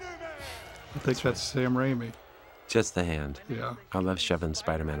 I think that's Sam Raimi. Just the hand. Yeah. I love shoving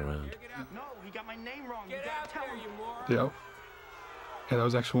Spider-Man around. No, he got my name wrong. You gotta tell him. Yeah. Yeah, that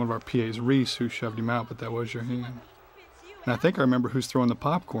was actually one of our PAs, Reese, who shoved him out, but that was your hand. And I think I remember who's throwing the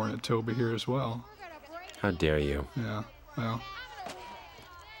popcorn at Toby here as well. How dare you? Yeah, well,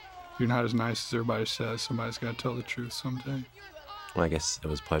 you're not as nice as everybody says. Somebody's got to tell the truth someday. Well, I guess it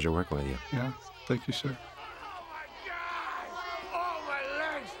was a pleasure working with you. Yeah, thank you, sir. Oh, my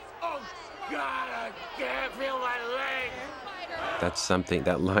legs! Oh, God, I can't feel my legs! That's something,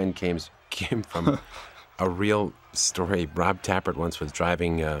 that line came from a real story. Rob Tappert once was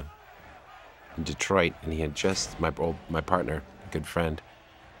driving in Detroit, and he had just, my partner, a good friend,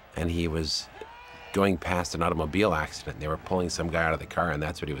 and he was going past an automobile accident. They were pulling some guy out of the car, and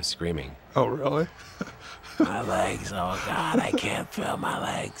that's what he was screaming. Oh, really? My legs, oh God, I can't feel my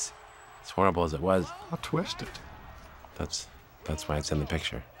legs. As horrible as it was. How twisted. That's why it's in the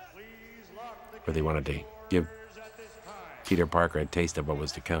picture. Really wanted to give Peter Parker a taste of what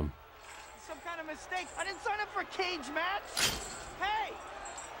was to come. Some kind of mistake. I didn't sign up for a cage match. Hey,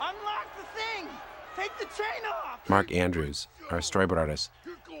 unlock the thing. Take the chain off. Mark Andrews, our storyboard artist,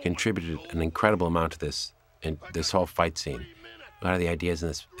 contributed an incredible amount to this whole fight scene. A lot of the ideas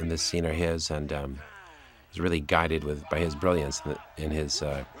in this scene are his, and was really guided by his brilliance in his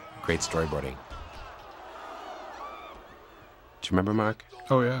great storyboarding. Do you remember Mark?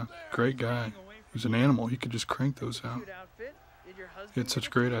 Oh yeah, great guy. He was an animal. He could just crank those out. He had such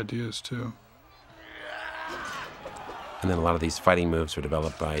great ideas too. And then a lot of these fighting moves were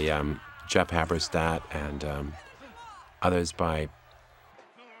developed by Jeff Haberstadt and others by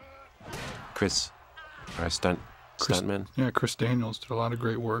Chris, our stuntman. Yeah, Chris Daniels did a lot of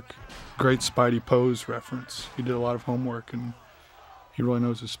great work. Great Spidey pose reference. He did a lot of homework, and he really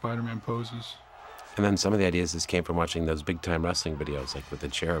knows his Spider-Man poses. And then some of the ideas just came from watching those big-time wrestling videos, like with the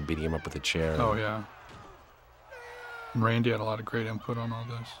chair, beating him up with a chair. Oh, yeah. And Randy had a lot of great input on all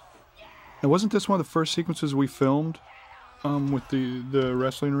this. Now, wasn't this one of the first sequences we filmed with the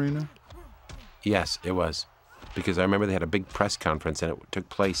wrestling arena? Yes, it was. Because I remember they had a big press conference, and it took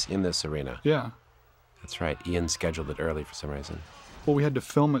place in this arena. Yeah. That's right. Ian scheduled it early for some reason. Well, we had to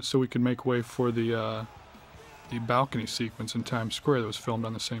film it so we could make way for the balcony sequence in Times Square that was filmed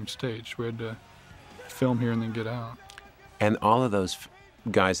on the same stage. We had to film here and then get out. And all of those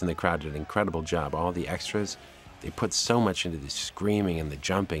guys in the crowd did an incredible job. All the extras, they put so much into the screaming and the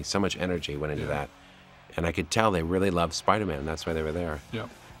jumping. So much energy went into that. And I could tell they really loved Spider-Man, and that's why they were there. Yeah.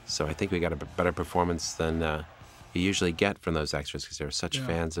 So I think we got a better performance than you usually get from those extras because they were such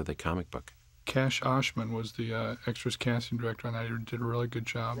fans of the comic book. Cash Oshman was the extras casting director on that. He did a really good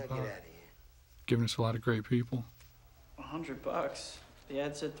job giving us a lot of great people. $100. The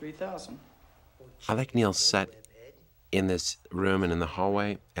ad said 3,000. I like Neil's set in this room and in the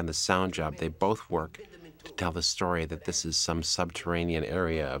hallway and the sound job. They both work to tell the story that this is some subterranean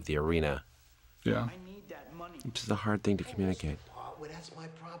area of the arena. Yeah. Which is a hard thing to communicate.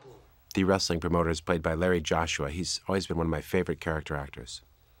 The wrestling promoter is played by Larry Joshua. He's always been one of my favorite character actors.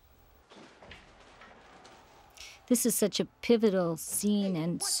 This is such a pivotal scene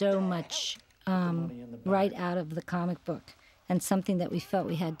and so much right out of the comic book, and something that we felt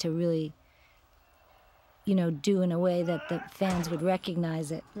we had to really, do in a way that the fans would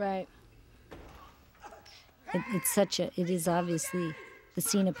recognize it. Right. It is obviously the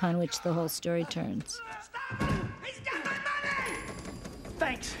scene upon which the whole story turns.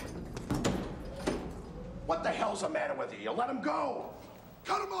 Thanks. What the hell's the matter with you? You let him go.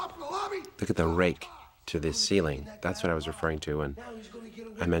 Cut him off in the lobby. Look at the rake to the ceiling. That's what I was referring to when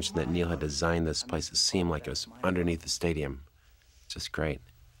I mentioned that Neil had designed this place to seem like it was underneath the stadium. Just great.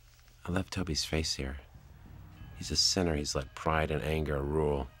 I love Toby's face here. He's a sinner. He's let pride and anger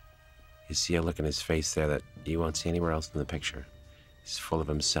rule. You see a look in his face there that you won't see anywhere else in the picture. He's full of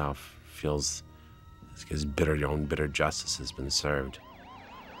himself, feels like his own bitter justice has been served.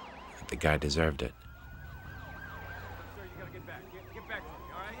 The guy deserved it.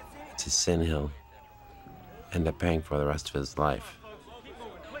 It's a sin he'll end up paying for the rest of his life.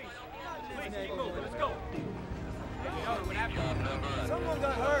 Someone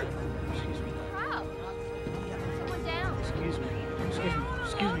got hurt. Wow. Someone down. Excuse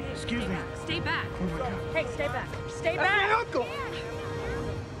me. Stay back. Oh my God. Hey, stay back. Stay That's back. my uncle.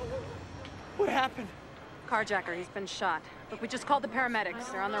 What happened? Carjacker, he's been shot. Look, we just called the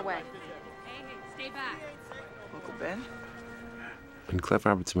paramedics. They're on their way. Hey, stay back. Uncle Ben? When Cliff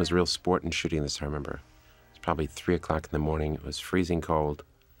Robertson was a real sport in shooting this, I remember. It was probably 3 o'clock in the morning. It was freezing cold.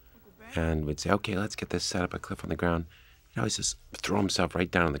 And we'd say, okay, let's get this set up, a cliff on the ground. He'd always just throw himself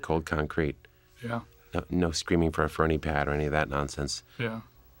right down on the cold concrete. Yeah. No screaming for a Fernie pad or any of that nonsense. Yeah.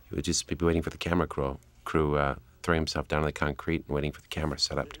 He would just be waiting for the camera crew throwing himself down on the concrete and waiting for the camera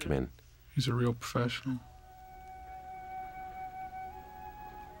set up to come in. He's a real professional.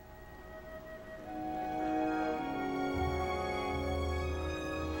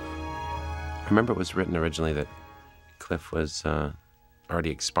 I remember it was written originally that Cliff was already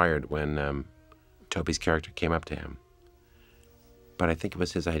expired when Toby's character came up to him. But I think it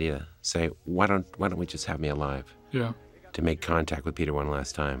was his idea to say, why don't we just have me alive? Yeah. To make contact with Peter one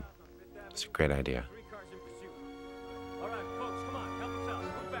last time. It's a great idea.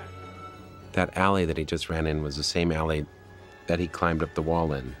 That alley that he just ran in was the same alley that he climbed up the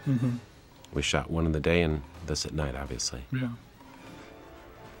wall in. Mm-hmm. We shot one in the day and this at night, obviously. Yeah.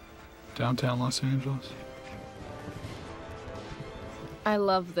 Downtown Los Angeles. I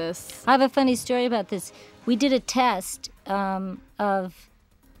love this. I have a funny story about this. We did a test of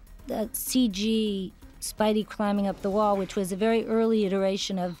the CG Spidey climbing up the wall, which was a very early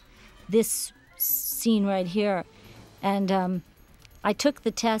iteration of this scene right here. And I took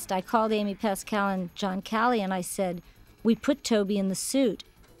the test. I called Amy Pascal and John Calley, and I said, we put Toby in the suit.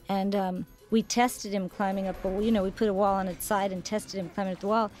 And we tested him climbing up, we put a wall on its side and tested him climbing up the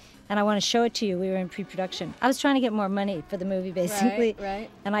wall. And I want to show it to you. We were in pre-production. I was trying to get more money for the movie, basically. Right.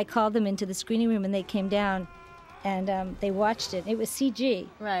 And I called them into the screening room, and they came down, and they watched it. It was CG.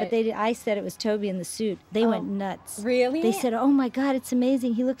 Right. But I said it was Toby in the suit. They went nuts. Really? They said, oh, my God, it's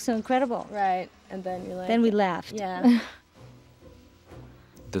amazing. He looks so incredible. Right. And then you're like... Then we laughed. Yeah.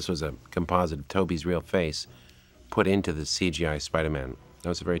 This was a composite of Toby's real face put into the CGI Spider-Man. That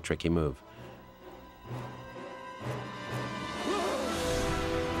was a very tricky move.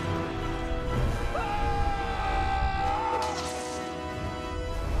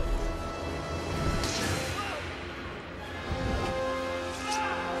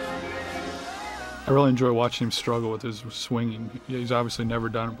 I really enjoy watching him struggle with his swinging. He's obviously never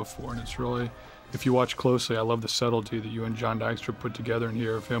done it before, and it's really, if you watch closely, I love the subtlety that you and John Dykstra put together in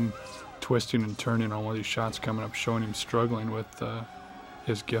here of him twisting and turning on one of these shots coming up, showing him struggling with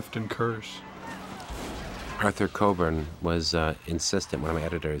his gift and curse. Arthur Coburn was insistent, one of my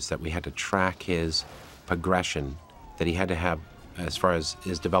editors, that we had to track his progression, that he had to have, as far as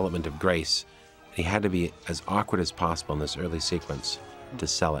his development of grace, he had to be as awkward as possible in this early sequence to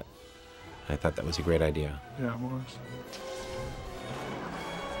sell it. I thought that was a great idea. Yeah, it was.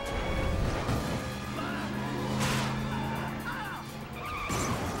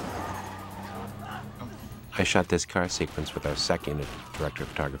 I shot this car sequence with our second director of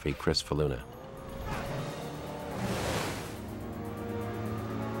photography, Chris Faluna.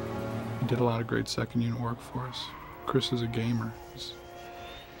 He did a lot of great second unit work for us. Chris is a gamer. He's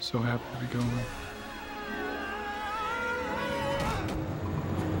so happy to be going.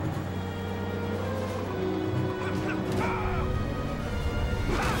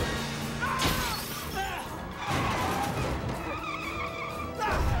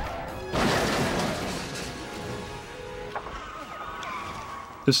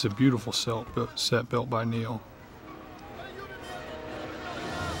 This is a beautiful set built by Neil.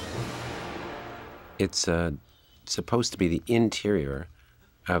 It's supposed to be the interior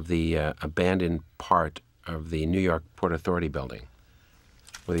of the abandoned part of the New York Port Authority building,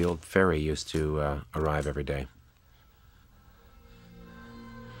 where the old ferry used to arrive every day.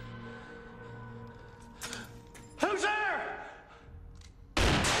 Who's there?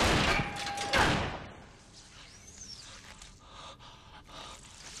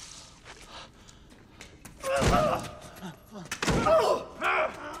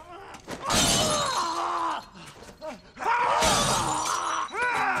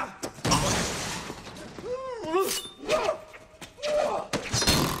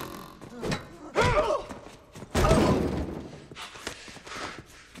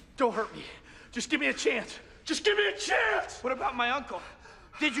 Don't hurt me. Just give me a chance. Just give me a chance! What about my uncle?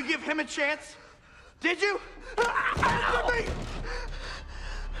 Did you give him a chance? Did you? Answer me!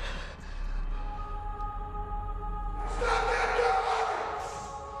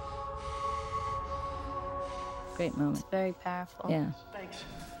 Great moment. It's very powerful. Yeah. Thanks.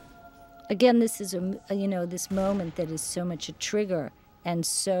 Again, this is this moment that is so much a trigger and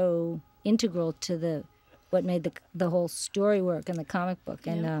so integral to what made the whole story work in the comic book.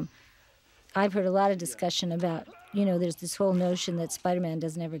 And I've heard a lot of discussion about, there's this whole notion that Spider-Man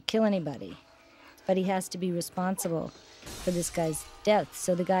doesn't ever kill anybody, but he has to be responsible for this guy's death.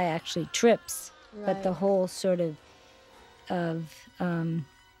 So the guy actually trips, but the whole sort of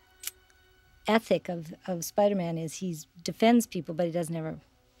ethic of Spider-Man is he defends people, but he doesn't ever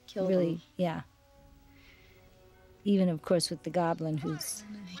Kill really, them. yeah. Even, of course, with the Goblin, who's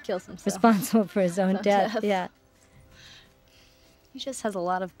He kills himself. responsible for his own death. Yeah. He just has a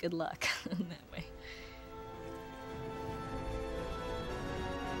lot of good luck in that way.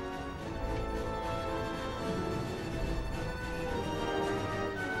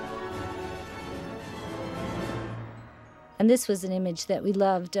 And this was an image that we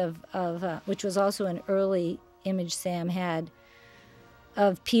loved which was also an early image Sam had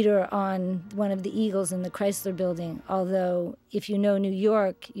of Peter on one of the eagles in the Chrysler building. Although, if you know New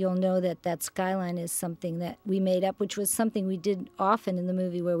York, you'll know that skyline is something that we made up, which was something we did often in the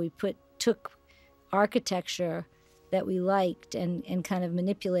movie, where we took architecture that we liked and kind of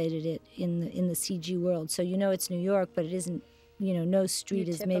manipulated it in the CG world. So it's New York, but it isn't. No street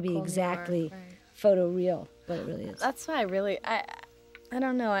is maybe exactly photoreal, but it really is. That's why I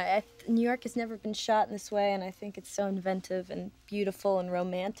don't know. New York has never been shot in this way, and I think it's so inventive and beautiful and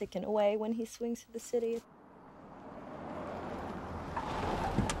romantic in a way when he swings through the city.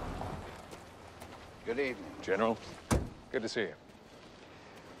 Good evening. General, good to see you.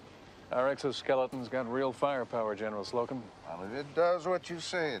 Our exoskeleton's got real firepower, General Slocum. Well, if it does what you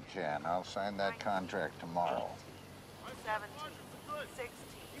say it can, I'll sign that contract tomorrow. 17, 16.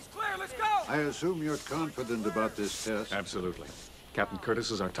 He's clear, let's go! I assume you're confident about this test? Absolutely. Captain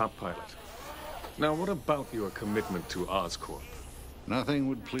Curtis is our top pilot. Now, what about your commitment to Oscorp? Nothing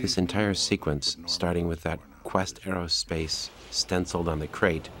would please This entire sequence, starting with that Quest Aerospace stenciled on the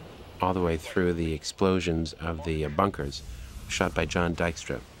crate, all the way through the explosions of the bunkers, shot by John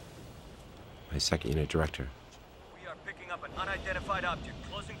Dykstra, my second unit director. We are picking up an unidentified object,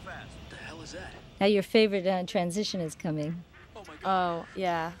 closing fast. What the hell is that? Now your favorite transition is coming. Oh,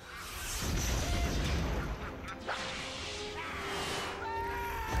 yeah.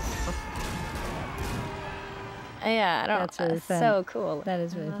 Yeah, I don't. That's really fun. So cool. That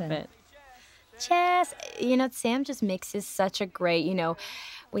is really I love fun. it. Chess. You know, Sam just mixes such a great. You know,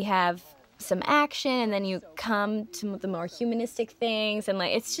 we have some action, and then you come to the more humanistic things, and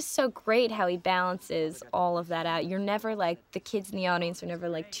like it's just so great how he balances all of that out. You're never like the kids in the audience are never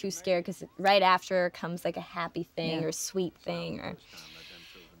like too scared because right after comes like a happy thing or a sweet thing, or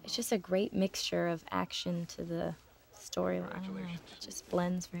it's just a great mixture of action to the storyline. I don't know. It just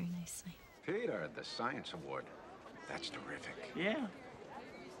blends very nicely. Peter, the Science Award. That's terrific. Yeah.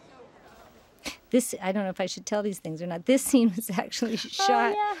 This, I don't know if I should tell these things or not. This scene was actually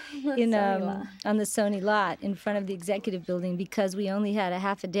shot in on the Sony lot in front of the executive building because we only had a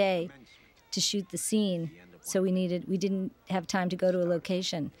half a day to shoot the scene. So we didn't have time to go to a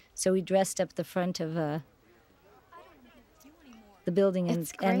location. So we dressed up the front of the building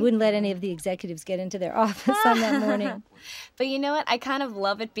and wouldn't let any of the executives get into their office on that morning. But you know what? I kind of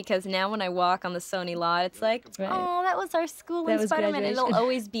love it because now when I walk on the Sony lot, it's like, oh, that was our school in Spider-Man. It'll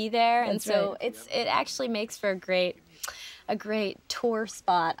always be there, and so it actually makes for a great tour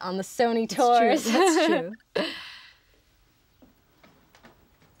spot on the Sony tours. That's true.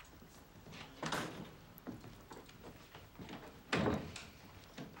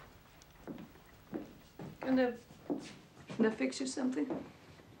 Can I fix you something?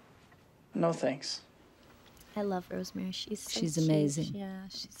 No, thanks. I love Rosemary. She's amazing. Yeah,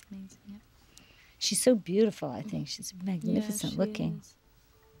 she's amazing. Yeah. She's so beautiful, I think. She's magnificent looking.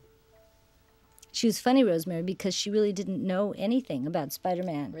 She was funny, Rosemary, because she really didn't know anything about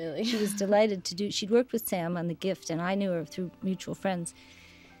Spider-Man. Really? She was delighted to do. She'd worked with Sam on The Gift, and I knew her through mutual friends,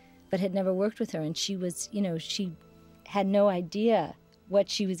 but had never worked with her. And she was, she had no idea what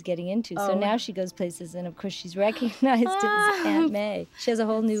she was getting into. So now she goes places, and of course she's recognized as Aunt May. She has a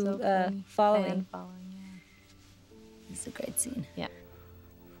whole new following. It's a great scene. Yeah.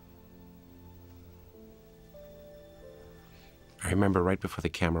 I remember right before the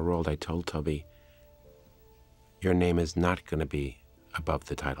camera rolled, I told Toby, your name is not going to be above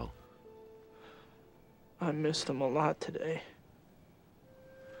the title. I missed him a lot today.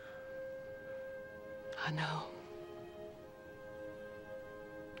 I know.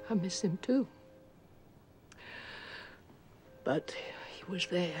 I miss him too. But he was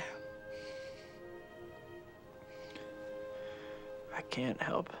there. I can't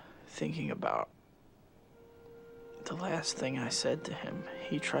help thinking about the last thing I said to him.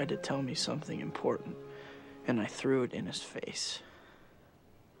 He tried to tell me something important, and I threw it in his face.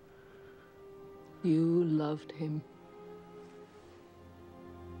 You loved him.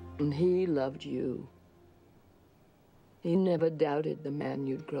 And he loved you. He never doubted the man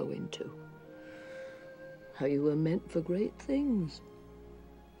you'd grow into. How you were meant for great things.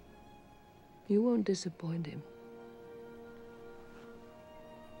 You won't disappoint him.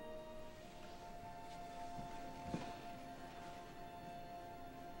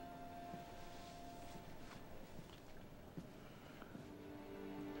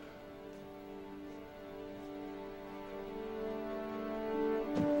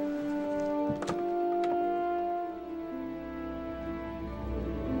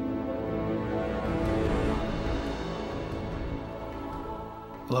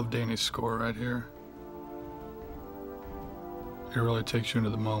 Love Danny's score right here. It really takes you into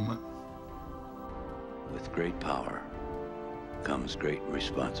the moment. With great power comes great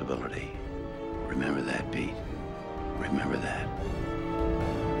responsibility. Remember that, Pete. Remember that.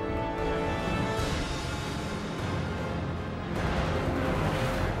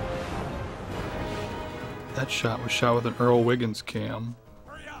 That shot was shot with an Earl Wiggins cam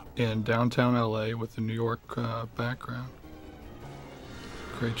in downtown LA with the New York background.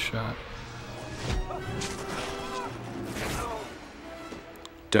 Great shot.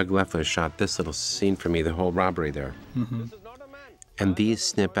 Doug Leffler shot this little scene for me, the whole robbery there. Mm-hmm. And these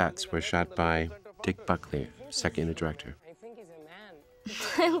snippets were shot by Dick Buckley, second unit director.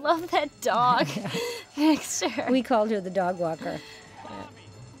 I love that dog next to her. We called her the dog walker.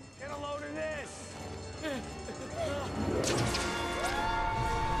 Get a load of this.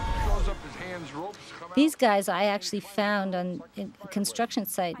 Throws up his hands, ropes come out. These guys I actually found on a construction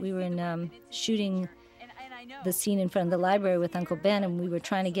site. We were in shooting the scene in front of the library with Uncle Ben, and we were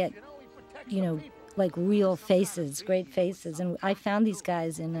trying to get, you know, like real faces, great faces. And I found these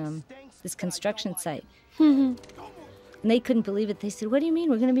guys in this construction site. And they couldn't believe it. They said, "What do you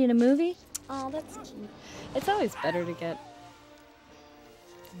mean? We're going to be in a movie?" Oh, that's cute. It's always better to get,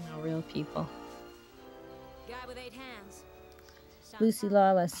 you know, real people. Guy with 8 hands. Lucy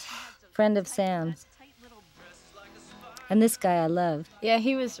Lawless, friend of Sam's. And this guy I love. Yeah,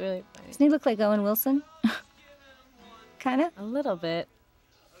 he was really funny. Doesn't he look like Owen Wilson? Kind of? A little bit.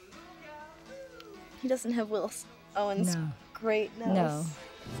 He doesn't have Owen's No. great nose. No.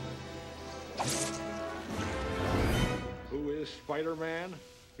 Who is Spider-Man?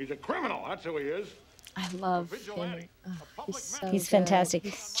 He's a criminal, that's who he is. I love him. Oh, He's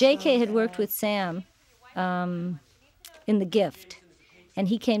fantastic. J.K. had worked with Sam in The Gift, and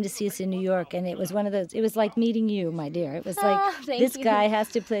he came to see us in New York, and it was one of those, it was like meeting you, my dear. It was like, this guy has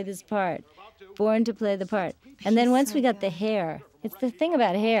to play this part, born to play the part. And then once we got the hair, it's the thing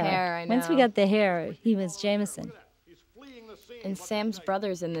about hair. I Once we know. got the hair, he was Jameson. And Sam's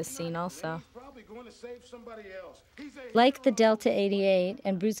brother's in this scene also. Like the Delta 88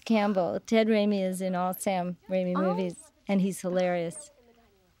 and Bruce Campbell, Ted Raimi is in all Sam Raimi movies, and he's hilarious.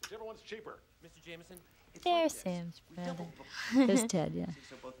 Whichever one's cheaper. Mr. Jameson? There's Sam's brother. There's Ted, yeah.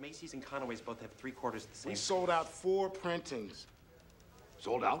 So both Macy's and Conway's both have 3/4 the same. We sold out 4 printings.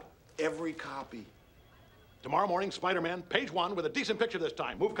 Sold out? Every copy. Tomorrow morning, Spider-Man, page 1 with a decent picture this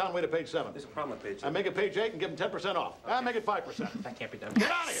time. Move Conway to page 7. There's a problem with page 7. I make it page 8 and give him 10% off. I make it 5%. That can't be done.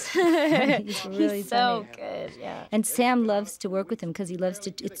 Get out of here! He's really He's so funny. good, yeah. And Sam loves to work with him because he loves to,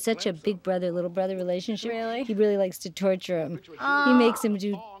 it's such a big brother, little brother relationship. Really? He really likes to torture him. He makes him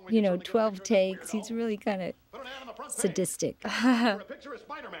do, 12 takes. He's really kind of sadistic. For a picture of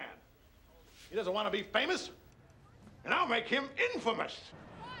Spider-Man. He doesn't want to be famous, and I'll make him infamous.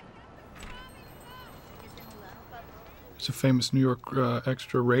 It's a famous New York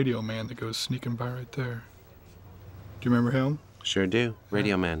extra radio man that goes sneaking by right there. Do you remember him? Sure do.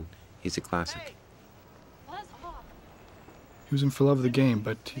 Radio Man. He's a classic. He was in For Love of the Game,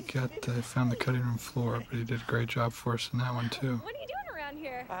 but he got found the cutting room floor. But he did a great job for us in that one too. What are you doing around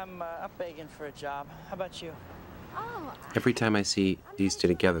here? I'm begging for a job. How about you? Oh. Every time I see these two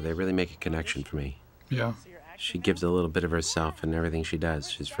together, they really make a connection for me. Yeah. She gives a little bit of herself in everything she does.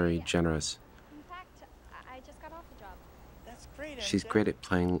 She's very generous. I just got off the job. That's great. She's great at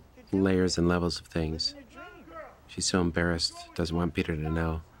playing layers and levels of things. She's so embarrassed, doesn't want Peter to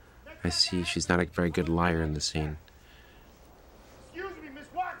know. I see she's not a very good liar in the scene. Excuse me, Miss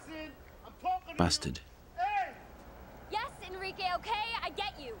Watson. I'm talking Busted. Hey! Yes, Enrique, okay? I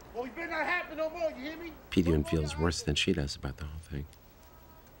get you. Well, you better not happen no more, you hear me? Pete even feels worse than she does about the whole thing.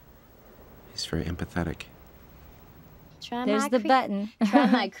 He's very empathetic. Try There's my the cream- button. Try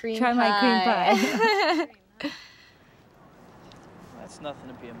my cream Try my cream pie. That's nothing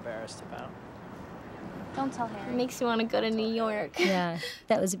to be embarrassed about. Don't tell Harry. It makes you want to go to New York. Yeah,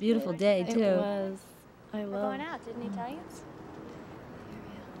 that was a beautiful day too. It was. I We're love. going out, didn't he tell you?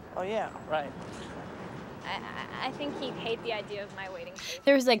 Oh, yeah, right. I think he'd hate the idea of my waiting table.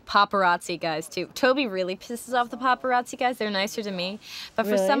 There's like paparazzi guys too. Toby really pisses off the paparazzi guys. They're nicer to me, but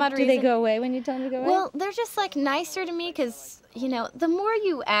for Really? some odd Do reason, they go away when you tell them to go away? well, they're just like nicer to me because the more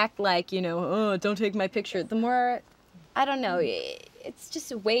you act like oh, don't take my picture, the more, I don't know, it's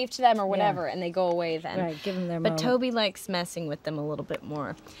just a wave to them or whatever, and they go away then. Right, give them their But moment. Toby likes messing with them a little bit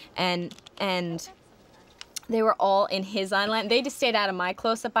more, and they were all in his eye line. They just stayed out of my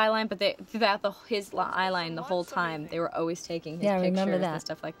close-up eye line, but they throughout his eye line the whole time, they were always taking his Yeah, I pictures remember that. and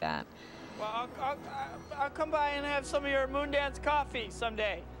stuff like that. Well, I'll come by and have some of your Moondance coffee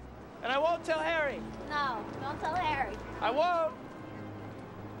someday. And I won't tell Harry. No, don't tell Harry. I won't.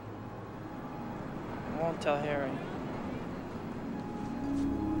 I won't tell Harry.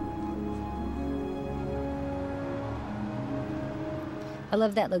 I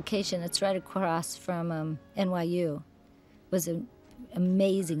love that location. It's right across from NYU. It was an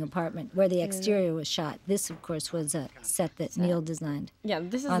amazing apartment where the exterior was shot. This, of course, was a set that Neil designed. Yeah,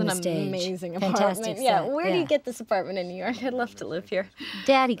 this is on an the stage. amazing Fantastic apartment. Yeah, set, where do you get this apartment in New York? I'd love to live here.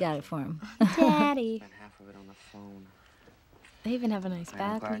 Daddy got it for him. Daddy. Half of it on the phone. They even have a nice I'm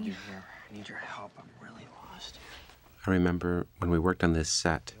glad balcony. you're here. I need your help. I'm really lost. I remember when we worked on this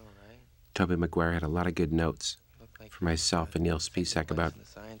set, Tobey Maguire had a lot of good notes for myself and Neil Spisak about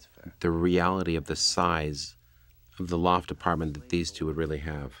the reality of the size of the loft apartment that these two would really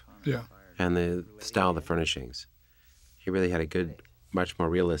have. Yeah. And the style of the furnishings. He really had a good, much more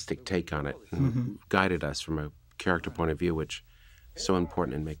realistic take on it and guided us from a character point of view, which is so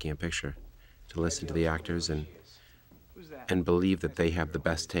important in making a picture, to listen to the actors and believe that they have the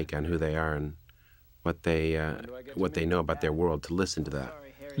best take on who they are and what they know about their world, to listen to that.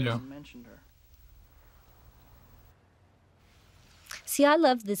 Yeah. See, I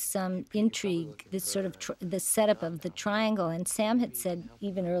love this intrigue, this sort of the setup of the triangle. And Sam had said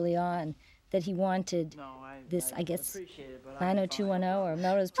even early on that he wanted this, I guess, 90210 or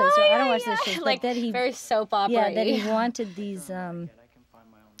Melrose Place. I don't watch those shows, like but that he very soap opera. Yeah, that he wanted these kind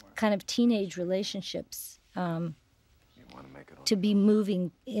of teenage relationships to be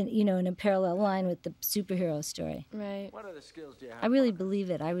moving in, in a parallel line with the superhero story. Right. What other skills do you have? I really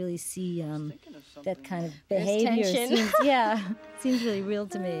believe it. I really see that kind of There's behavior. tension. Seems really real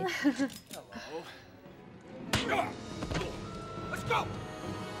to me. Let's go!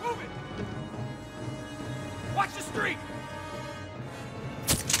 Move it! Watch the street!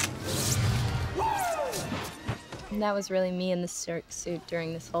 And that was really me in the suit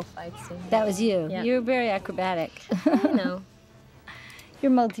during this whole fight scene. That was you. Yeah. You're very acrobatic. I know.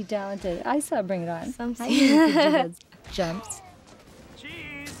 You're multi-talented. I saw Bring It On. Something. I knew you could do those jumps.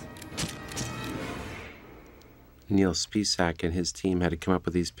 Neil Spisak and his team had to come up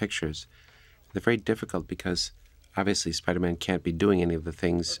with these pictures. They're very difficult because obviously Spider-Man can't be doing any of the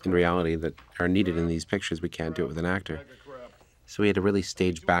things in reality that are needed in these pictures. We can't do it with an actor. So we had to really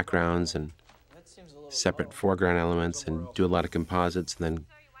stage backgrounds and separate foreground elements and do a lot of composites and then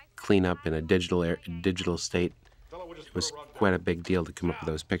clean up in a digital state. It was quite a big deal to come up with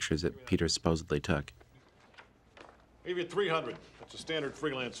those pictures that Peter supposedly took. Give you 300. That's a standard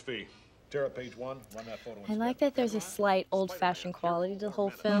freelance fee. Tear up page 1, run that photo. I like that there's a slight old-fashioned quality to the whole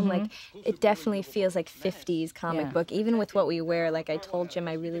film. Like, it definitely feels like 50s comic book, even with what we wear. Like, I told Jim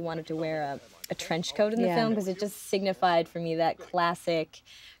I really wanted to wear a trench coat in the film because it just signified for me that classic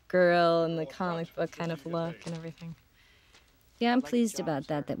girl in the comic book kind of look and everything. Yeah, I'm pleased about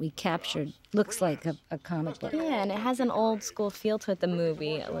that we captured. Looks like a comic book. Yeah, and it has an old school feel to it, the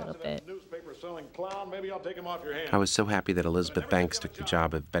movie, a little bit. I was so happy that Elizabeth Banks took the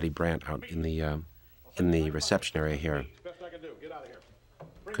job of Betty Brant out in the reception area here.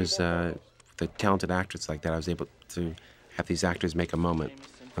 Because with a talented actress like that, I was able to have these actors make a moment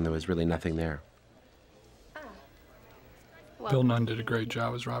when there was really nothing there. Bill Nunn did a great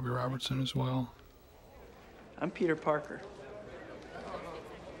job as Robbie Robertson as well. I'm Peter Parker.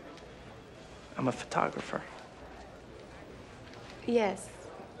 I'm a photographer. Yes,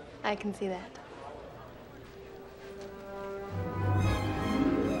 I can see that.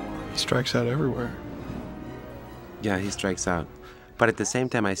 He strikes out everywhere. Yeah, he strikes out. But at the same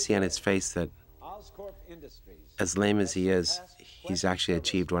time, I see on his face that, as lame as he is, he's actually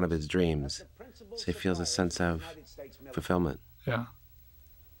achieved one of his dreams. So he feels a sense of fulfillment. Yeah.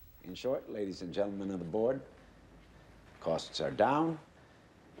 In short, ladies and gentlemen of the board, costs are down,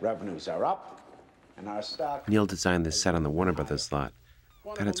 revenues are up, and our stock... Neil designed this set on the Warner Brothers lot.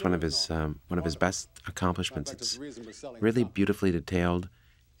 That is one of his best accomplishments. It's really beautifully detailed,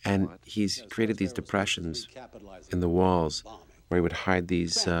 and he's created these depressions in the walls where he would hide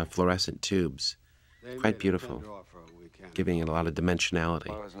these fluorescent tubes. Quite beautiful, giving it a lot of dimensionality.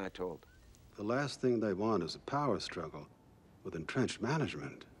 Why wasn't I told? The last thing they want is a power struggle with entrenched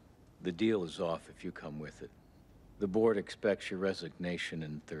management. The deal is off if you come with it. The board expects your resignation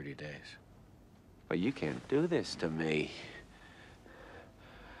in 30 days. But you can't do this to me.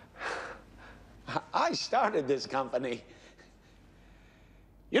 I started this company.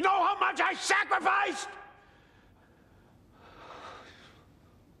 You know how much I sacrificed?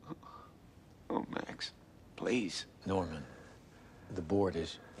 Oh, Max, please. Norman, the board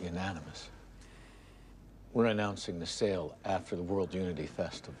is unanimous. We're announcing the sale after the World Unity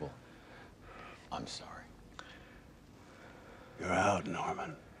Festival. I'm sorry. You're out,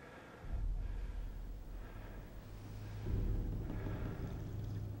 Norman.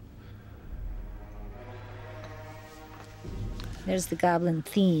 There's the Goblin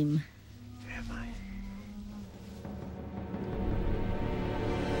theme.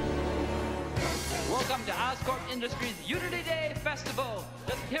 Welcome to Oscorp Industries Unity Day Festival.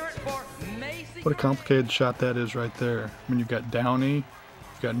 Let's hear it for Macy. What a complicated shot that is right there. I mean, you've got Downey,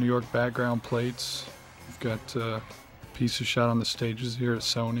 you've got New York background plates, you've got pieces shot on the stages here at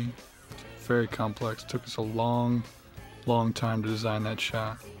Sony. Very complex. Took us a long, long time to design that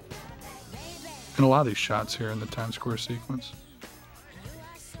shot. in a lot of these shots here in the Times Square sequence.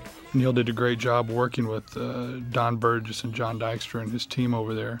 Neil did a great job working with Don Burgess and John Dykstra and his team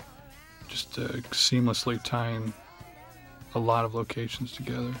over there, just seamlessly tying a lot of locations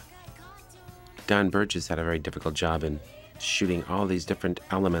together. Don Burgess had a very difficult job in shooting all these different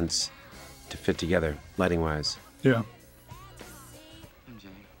elements to fit together, lighting-wise. Yeah.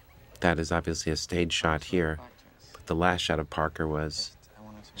 That is obviously a stage shot here, but the last shot of Parker was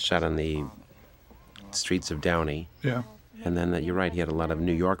shot on the streets of Downey. Yeah. And then, you're right, he had a lot of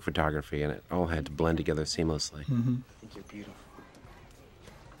New York photography, and it all had to blend together seamlessly. Mm-hmm. I think you're beautiful.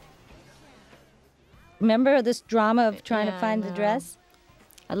 Remember this drama of trying to Yeah, find I the know. dress?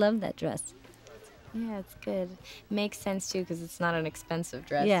 I love that dress. Yeah, it's good. Makes sense too because it's not an expensive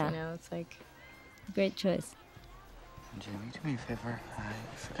dress. Yeah. You know, it's like Great choice. Jamie, do me a favor. I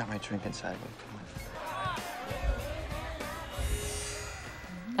forgot my drink inside.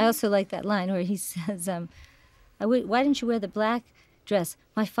 I also like that line where he says, why didn't you wear the black dress?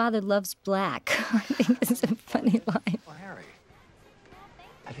 My father loves black. I think it's a funny line. Oh, Harry.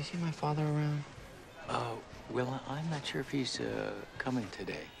 Have you seen my father around? Well, I'm not sure if he's coming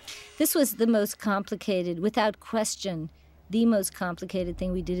today. This was the most complicated, without question, the most complicated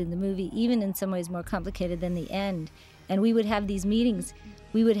thing we did in the movie, even in some ways more complicated than the end. And we would have these meetings.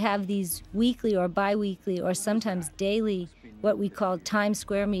 We would have these weekly or bi-weekly or sometimes daily, what we called Times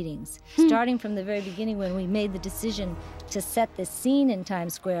Square meetings. Starting from the very beginning when we made the decision to set this scene in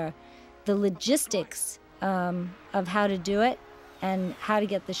Times Square, the logistics of how to do it and how to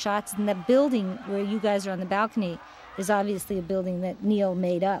get the shots. And the building where you guys are on the balcony is obviously a building that Neil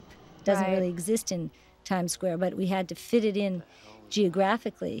made up. Doesn't Right. really exist in Times Square, but we had to fit it in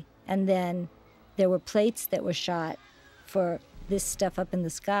geographically. And then there were plates that were shot for this stuff up in the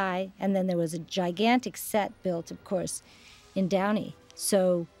sky. And then there was a gigantic set built, of course, in Downey.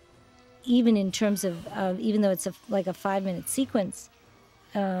 So even in terms of even though it's like a 5-minute sequence,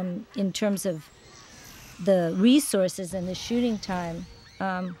 in terms of the resources and the shooting time,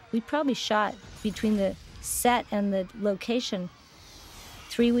 we probably shot between the set and the location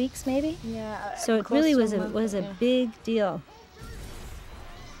 3 weeks, maybe. Yeah. So it close really to was a month, was a yeah. big deal.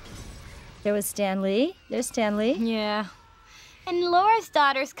 There was Stan Lee. There's Stan Lee. Yeah. And Laura's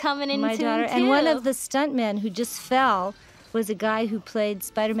daughter's coming in My soon, daughter. too. And one of the stuntmen who just fell was a guy who played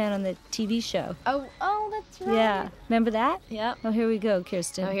Spider-Man on the TV show. Oh, that's right. Yeah. Remember that? Yep. Oh, here we go,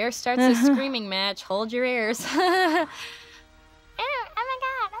 Kirsten. Oh, here starts the screaming match. Hold your ears. Oh my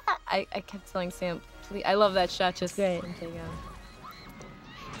God. I kept telling Sam, please. I love that shot. Just great.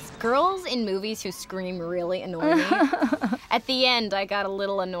 Girls in movies who scream really annoy me. At the end, I got a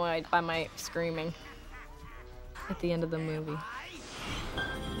little annoyed by my screaming. At the end of the movie.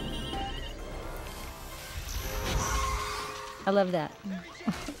 I love that.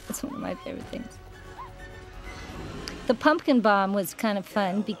 That's one of my favorite things. The pumpkin bomb was kind of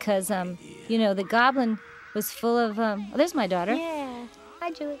fun because, you know, the goblin was full of, oh, there's my daughter. Yeah. Hi,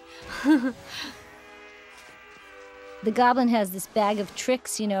 Julie. The goblin has this bag of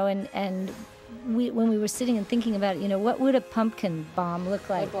tricks, you know, and when we were sitting and thinking about it, you know, what would a pumpkin bomb look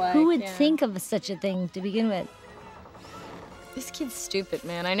like? Who would yeah. think of such a thing to begin with? This kid's stupid,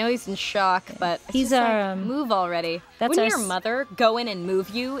 man. I know he's in shock, but it's He's just our, like, move already. that's Wouldn't our your mother go in and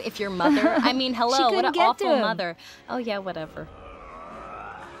move you if your mother? I mean, hello, She what couldn't an get to awful him. mother. Oh yeah, whatever.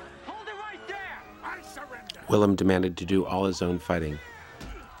 Willem demanded to do all his own fighting.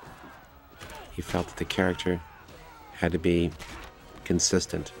 He felt that the character had to be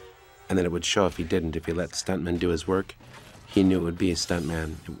consistent, and that it would show if he didn't. If he let the stuntman do his work, he knew it would be a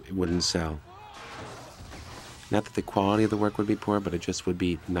stuntman. It wouldn't sell. Not that the quality of the work would be poor, but it just would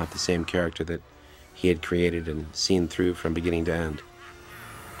be not the same character that he had created and seen through from beginning to end.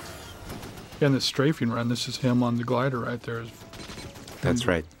 Yeah, and the strafing run, this is him on the glider right there. That's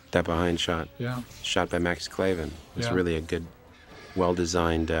right. That behind shot. Yeah. Shot by Max Clavin. It was Yeah. really a good,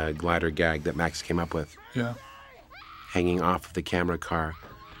 well-designed glider gag that Max came up with. Yeah. Hanging off of the camera car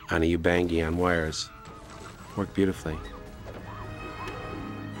on a Ubangi on wires. Worked beautifully.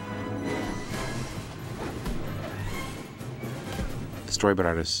 The storyboard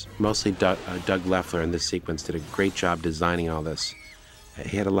artist, mostly Doug Leffler in this sequence, did a great job designing all this.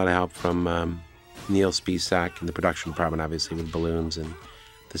 He had a lot of help from Neil Spisak in the production department, obviously, with balloons and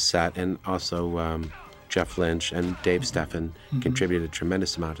the set, and also Jeff Lynch and Dave Steffen contributed a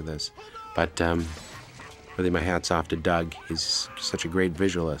tremendous amount to this. But really, my hat's off to Doug. He's such a great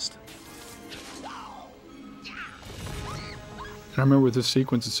visualist. And I remember with this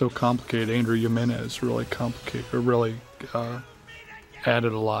sequence, it's so complicated. Andrew Jimenez really complicated, or really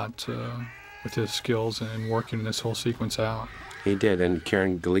added a lot with his skills and working this whole sequence out. He did, and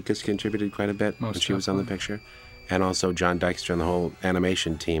Karen Galikas contributed quite a bit when she was on the picture. And also John Dykstra and the whole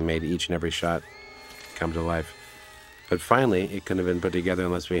animation team made each and every shot come to life. But finally, it couldn't have been put together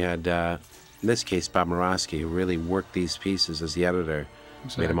unless we had, in this case, Bob Murawski, who really worked these pieces as the editor,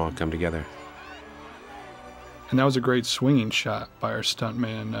 made them all come together. And that was a great swinging shot by our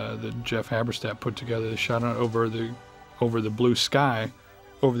stuntman that Jeff Haberstadt put together. They shot it over the blue sky,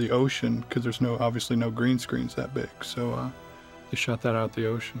 over the ocean, because there's obviously no green screens that big. So they shot that out the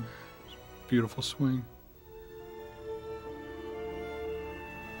ocean. Beautiful swing.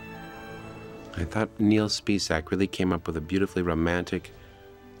 I thought Neil Spisak really came up with a beautifully romantic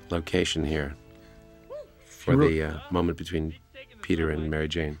location here for the moment between Peter and Mary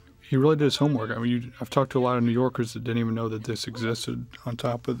Jane. He really did his homework. I mean, I've talked to a lot of New Yorkers that didn't even know that this existed on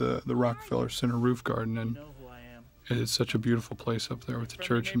top of the Rockefeller Center roof garden, and it's such a beautiful place up there with the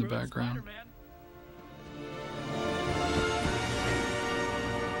church in the background.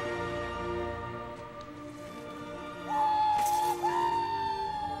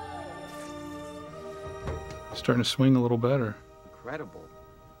 Starting to swing a little better. Incredible.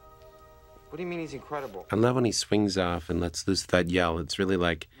 What do you mean he's incredible? I love when he swings off and lets loose that yell. It's really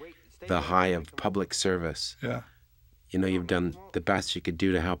like the high of public service. Yeah. You know, you've done the best you could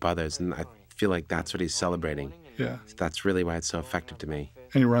do to help others, and I feel like that's what he's celebrating. Yeah. That's really why it's so effective to me.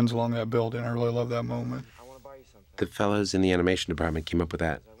 And he runs along that building. I really love that moment. The fellows in the animation department came up with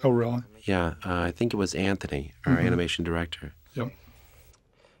that. Oh, really? Yeah, I think it was Anthony, our animation director. Yep.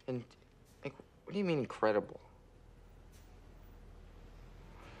 And, like, what do you mean incredible?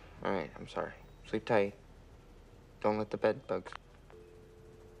 All right, I'm sorry. Sleep tight. Don't let the bed bugs.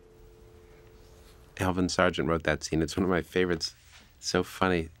 Alvin Sargent wrote that scene. It's one of my favorites. It's so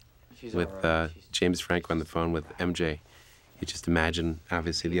funny with James Franco on the phone with MJ. You just imagine,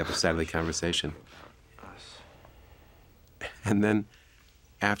 obviously, the other side of the conversation. And then,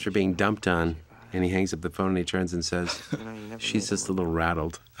 after being dumped on, and he hangs up the phone and he turns and says, she's just a little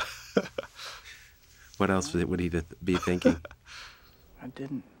rattled. What else would he be thinking? I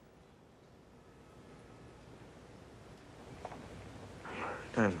didn't.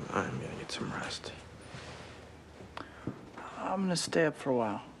 I'm gonna get some rest. I'm gonna stay up for a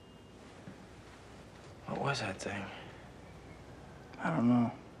while. What was that thing? I don't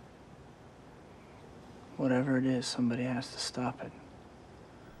know. Whatever it is, somebody has to stop it.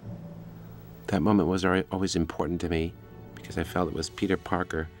 That moment was always important to me because I felt it was Peter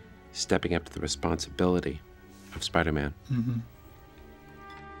Parker stepping up to the responsibility of Spider-Man. Mm-hmm.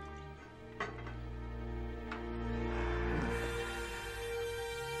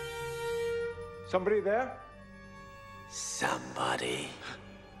 Somebody there? Somebody.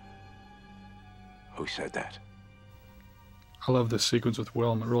 Who said that? I love this sequence with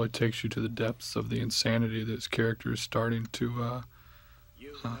Willem. It really takes you to the depths of the insanity that his character is starting to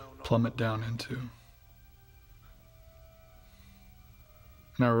plummet down into.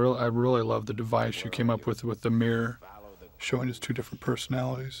 And I really love the device you came up with the mirror, showing his two different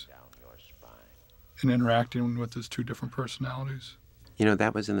personalities and interacting with his two different personalities. You know,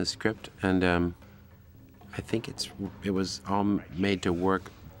 that was in the script, and I think it was all made to work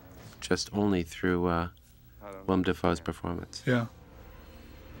just only through Willem Dafoe's performance. Yeah.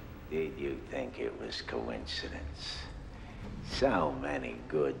 Did you think it was coincidence? So many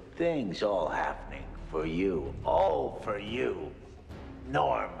good things all happening for you. All for you,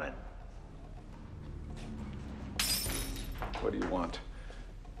 Norman. What do you want?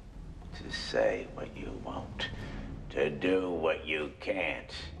 To say what you won't. To do what you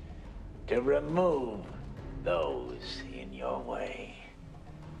can't. To remove those in your way.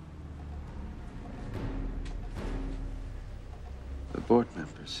 The board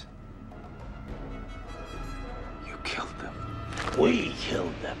members. You killed them. We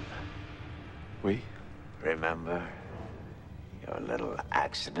killed them. We? Remember your little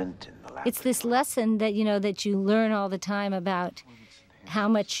accident in the lab? It's this lesson that, you know, that you learn all the time about how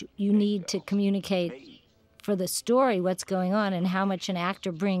much you need to communicate for the story, what's going on, and how much an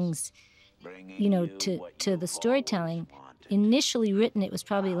actor brings, you know, to the storytelling. Initially written, it was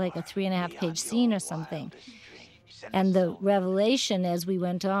probably like a 3.5-page scene or something. And the revelation as we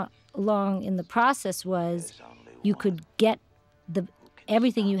went along in the process was you could get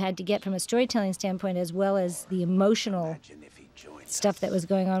everything you had to get from a storytelling standpoint, as well as the emotional stuff that was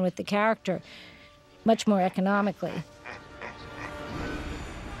going on with the character, much more economically.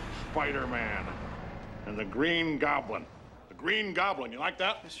 Spider-Man and the Green Goblin. The Green Goblin, you like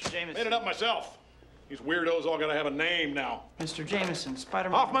that? Mr. Jameson. Made it up myself. These weirdos all gotta have a name now. Mr. Jameson,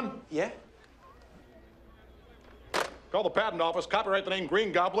 Spider-Man. Hoffman? Yeah? Call the patent office, copyright the name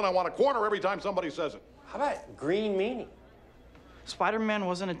Green Goblin. I want a corner every time somebody says it. How about green meaning? Spider-Man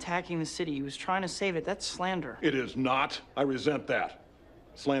wasn't attacking the city. He was trying to save it. That's slander. It is not. I resent that.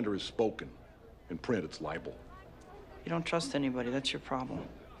 Slander is spoken. In print, it's libel. You don't trust anybody. That's your problem.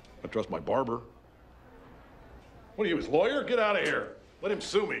 I trust my barber. What are you, his lawyer? Get out of here. Let him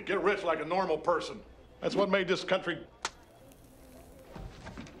sue me. Get rich like a normal person. That's what made this country...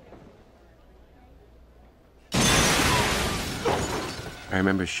 I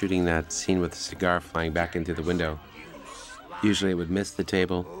remember shooting that scene with the cigar flying back into the window. Usually it would miss the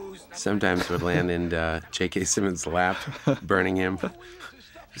table. Sometimes it would land in J.K. Simmons' lap, burning him.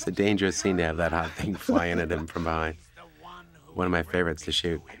 It's a dangerous scene to have that hot thing fly in at him from behind. One of my favorites to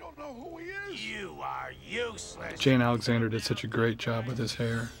shoot. You are useless. Jane Alexander did such a great job with his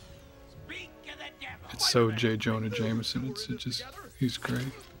hair. It's so J. Jonah Jameson. He's great.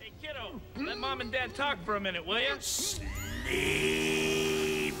 Hey, kiddo, let Mom and Dad talk for a minute, will you? Sleep.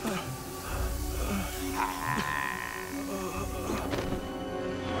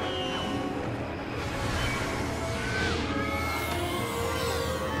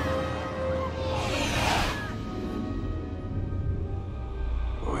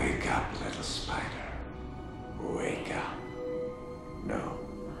 Wake up, little spider. Wake up. No,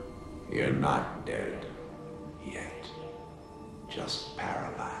 you're not dead yet. Just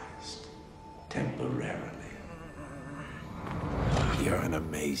paralyzed temporarily. You're an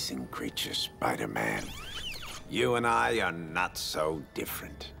amazing creature, Spider-Man. You and I are not so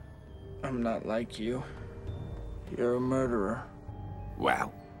different. I'm not like you. You're a murderer.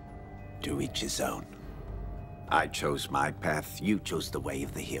 Well, to each his own. I chose my path, you chose the way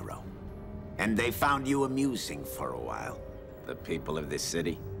of the hero. And they found you amusing for a while, the people of this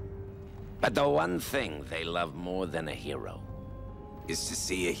city. But the one thing they love more than a hero is to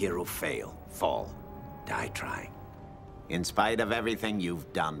see a hero fail, fall, die trying. In spite of everything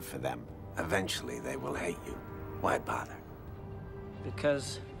you've done for them, eventually they will hate you. Why bother?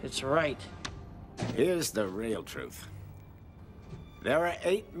 Because it's right. Here's the real truth. There are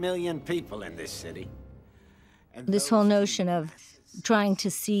 8 million people in this city. This whole notion of trying to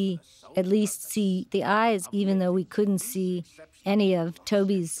see, at least see the eyes, even though we couldn't see any of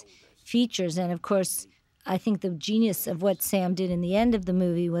Toby's features. And of course, I think the genius of what Sam did in the end of the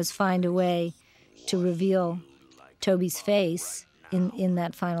movie was find a way to reveal Toby's face in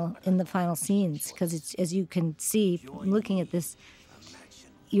the final scenes, because it's, as you can see looking at this,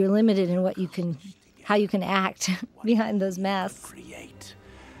 you're limited in what you can, how you can act behind those masks. Create.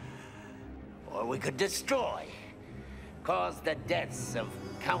 Or we could destroy. Cause the deaths of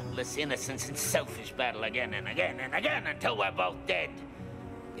countless innocents in selfish battle again and again and again until we're both dead.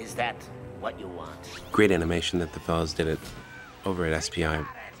 Is that what you want? Great animation that the fellows did it over at SPI. I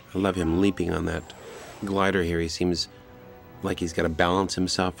love him leaping on that glider here. He seems like he's got to balance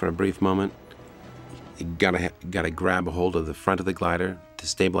himself for a brief moment. You gotta grab a hold of the front of the glider to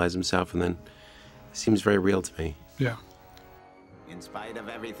stabilize himself, and then it seems very real to me. Yeah. In spite of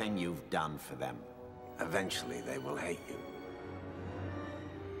everything you've done for them, eventually they will hate you.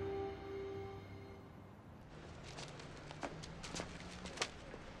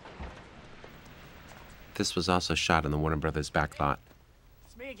 This was also shot in the Warner Brothers back lot.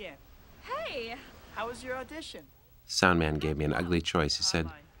 It's me again. Hey! How was your audition? Soundman gave me an ugly choice. He said,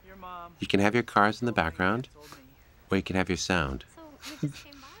 you can have your cars in the background, or you can have your sound.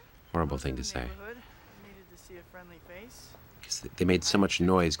 Horrible thing to say. Because they made so much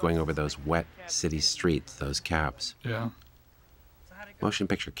noise going over those wet city streets, those cabs. Yeah. Motion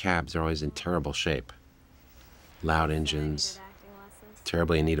picture cabs are always in terrible shape. Loud engines,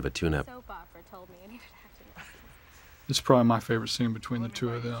 terribly in need of a tune-up. It's probably my favorite scene between the two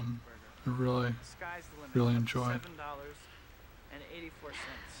of them. I really enjoyed.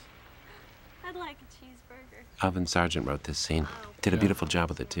 I'd like a cheeseburger. Alvin Sargent wrote this scene. Did a beautiful job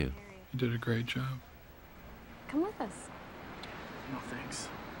with it, too. He did a great job. Come with us. No, thanks.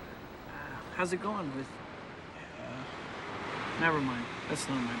 How's it going with... never mind. That's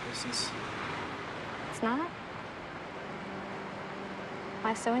none of my business. It's not?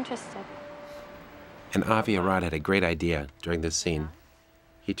 Why so interested? And Avi Arad had a great idea during this scene.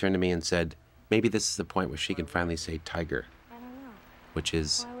 He turned to me and said, maybe this is the point where she can finally say tiger, which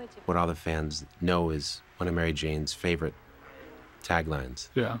is what all the fans know is one of Mary Jane's favorite taglines.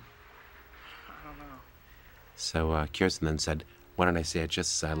 Yeah. I don't know. So Kirsten then said, why don't I say it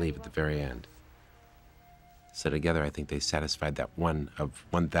just as I leave at the very end? So together, I think they satisfied that one of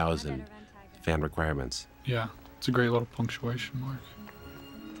 1,000 fan requirements. Yeah, it's a great little punctuation mark.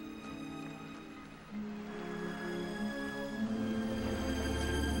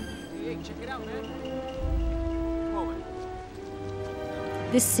 Check it out, man.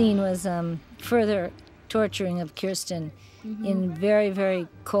 This scene was further torturing of Kirsten in very, very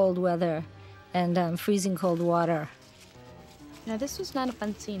cold weather and freezing cold water. Now, this was not a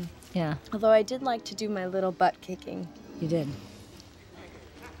fun scene. Yeah. Although I did like to do my little butt kicking. You did.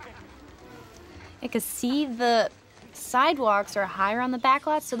 I could see the sidewalks are higher on the back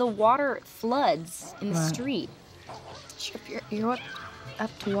lot, so the water floods in the Right. street. You're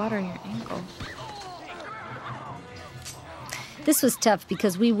up to water in your ankle. This was tough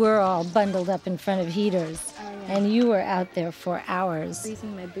because we were all bundled up in front of heaters, and you were out there for hours.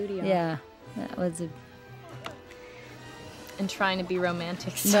 Freezing my booty off. Yeah, that was a... And trying to be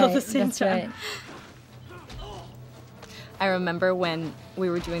romantic still at the same that's time. Right. I remember when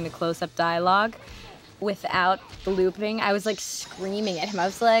we were doing the close-up dialogue, without the looping, I was like screaming at him. I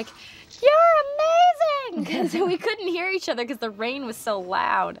was like, "You're amazing!" Because we couldn't hear each other because the rain was so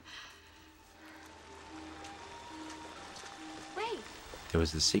loud. There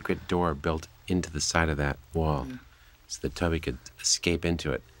was a secret door built into the side of that wall so that Toby could escape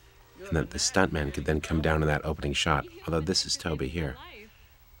into it, and that the stuntman could then come down in that opening shot, although this is Toby here.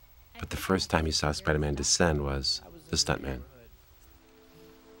 But the first time you saw Spider-Man descend was the stuntman.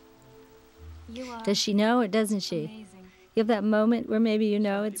 Does she know or doesn't she? You have that moment where maybe you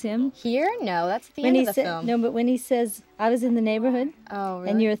know it's him? Here? No, that's at the When end he of the film. No, but when he says, "I was in the neighborhood," Oh, really?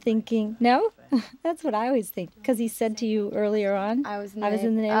 and you're thinking, no? That's what I always think, because he said to you earlier on, I was in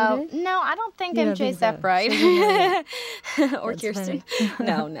the neighborhood. Oh, no, I don't think You don't MJ's think that so. bright. So you Or That's Kirsten.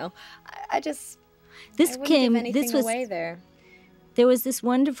 funny. No. I just... This I wouldn't came, give anything this was, away there. There was this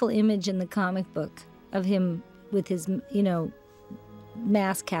wonderful image in the comic book of him with his,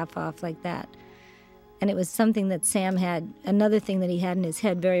 mask half off like that. And it was something that Sam had, another thing that he had in his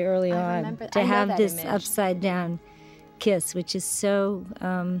head very early on, to I know have that this image. upside down kiss, which is so,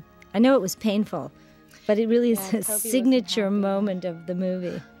 I know it was painful, but it really is Yeah, a Toby wasn't signature happy. moment of the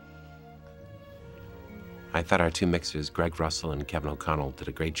movie. I thought our two mixers, Greg Russell and Kevin O'Connell, did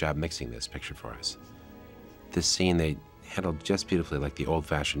a great job mixing this picture for us. This scene they handled just beautifully like the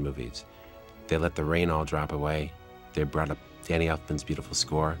old-fashioned movies. They let the rain all drop away. They brought up Danny Elfman's beautiful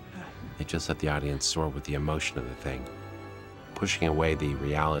score. They just let the audience soar with the emotion of the thing, pushing away the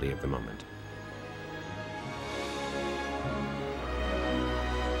reality of the moment.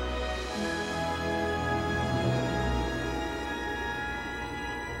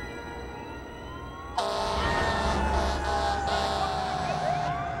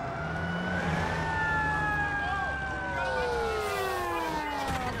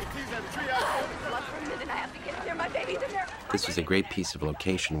 This was a great piece of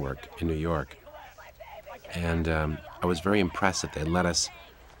location work in New York. And I was very impressed that they let us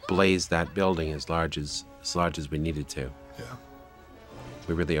blaze that building as large as we needed to. Yeah.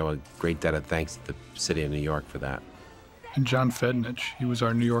 We really owe a great debt of thanks to the city of New York for that. And John Fednich, he was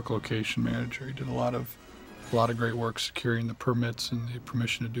our New York location manager. He did a lot of great work securing the permits and the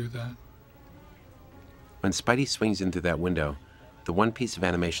permission to do that. When Spidey swings in through that window, the one piece of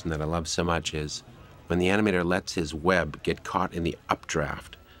animation that I love so much is when the animator lets his web get caught in the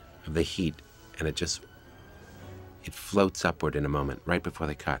updraft of the heat, and it floats upward in a moment, right before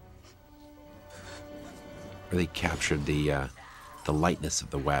they cut. Really captured the lightness of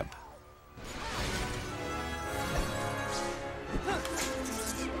the web.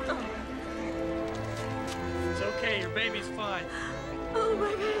 It's okay, your baby's fine. Oh,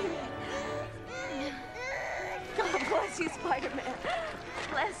 my baby. God bless you, Spider-Man.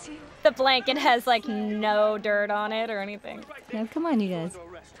 Bless you. The blanket has like no dirt on it or anything. Now, come on, you guys. Oh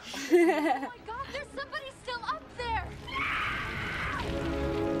my God, there's somebody still up there.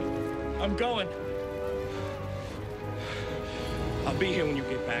 I'm going. I'll be here when you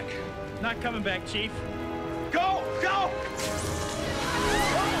get back. Not coming back, Chief. Go! Go!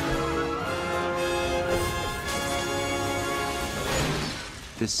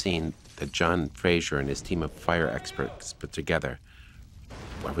 This scene that John Fraser and his team of fire experts put together,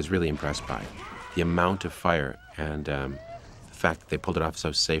 I was really impressed by. The amount of fire and the fact that they pulled it off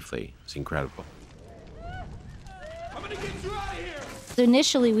so safely was incredible. So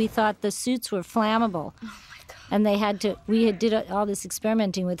initially, we thought the suits were flammable. Oh my God. And we did all this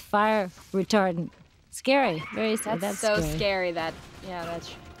experimenting with fire retardant. Scary, very scary. That's so scary that, yeah,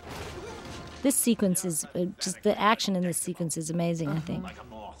 that's... This sequence is, just the action in this sequence is amazing, I think. Like a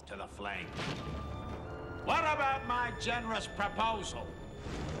moth to the flame. What about my generous proposal?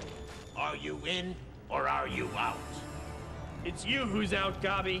 Are you in or are you out? It's you who's out,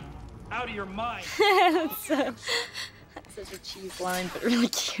 Gobby. Out of your mind. That's such a cheese line, but really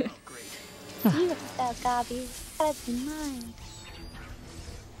cute. You so Gobby. Out of your mind.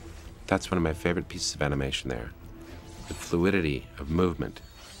 That's one of my favorite pieces of animation there. The fluidity of movement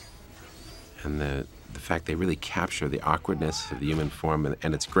and the the fact they really capture the awkwardness of the human form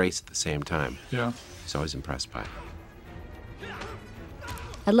and its grace at the same time. Yeah. He's always impressed by it.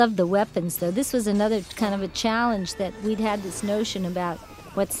 I love the weapons, though. This was another kind of a challenge that we'd had this notion about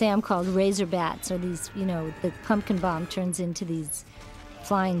what Sam called razor bats, or these, you know, the pumpkin bomb turns into these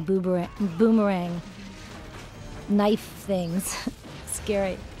flying boomerang knife things.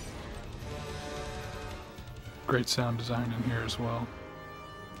 Scary. Great sound design in here as well.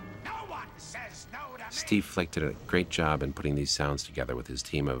 Steve Flick did a great job in putting these sounds together with his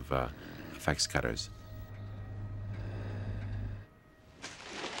team of effects cutters.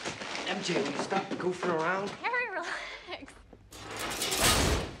 MJ, will you stop goofing around? Harry, relax.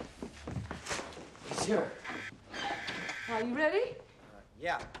 He's here. Are you ready?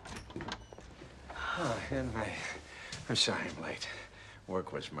 Yeah. Oh, I'm sorry I'm late.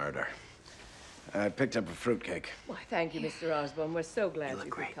 Work was murder. I picked up a fruitcake. Why, thank you, Mr. Osborne. We're so glad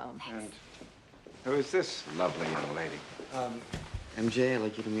you could come. And who is this lovely young lady? MJ, I'd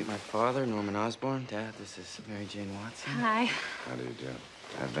like you to meet my father, Norman Osborn. Dad, this is Mary Jane Watson. Hi. How do you do?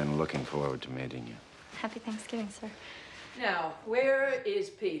 I've been looking forward to meeting you. Happy Thanksgiving, sir. Now, where is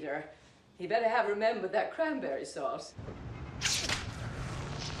Peter? He better have remembered that cranberry sauce.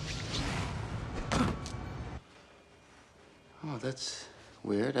 Oh, that's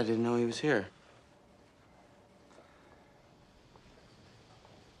weird. I didn't know he was here.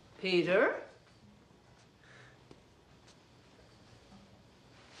 Peter?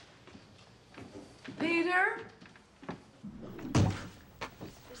 Peter?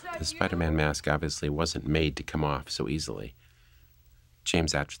 The Spider-Man mask obviously wasn't made to come off so easily.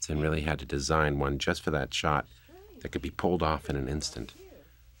 James Atchison really had to design one just for that shot that could be pulled off in an instant.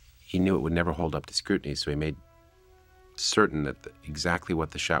 He knew it would never hold up to scrutiny, so he made certain that exactly what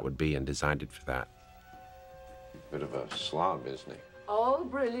the shot would be and designed it for that. Bit of a slob, isn't he? All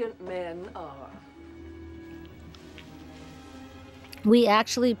brilliant men are. We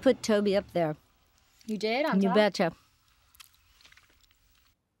actually put Toby up there. You did? On You top? betcha.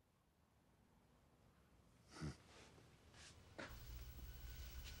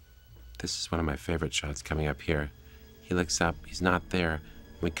 This is one of my favorite shots coming up here. He looks up, he's not there.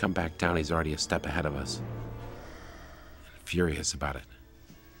 When we come back down, he's already a step ahead of us. Furious about it.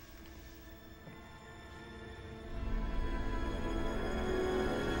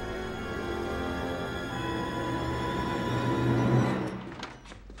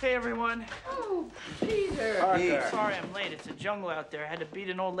 Hey, everyone. Oh, Peter. Parker. Sorry I'm late. It's a jungle out there. I had to beat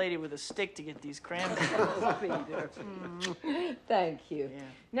an old lady with a stick to get these cranberries. Oh, Peter. Thank you. Yeah.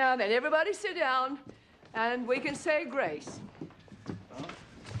 Now then, everybody sit down, and we can say grace.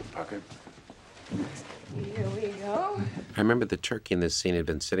 Parker. Here we go. I remember the turkey in this scene had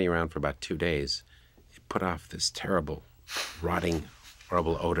been sitting around for about 2 days. It put off this terrible, rotting,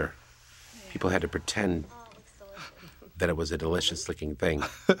 horrible odor. People had to pretend that it was a delicious-looking thing.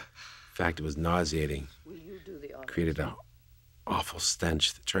 In fact, it was nauseating. It created an awful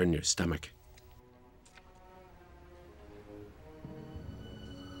stench that turned your stomach.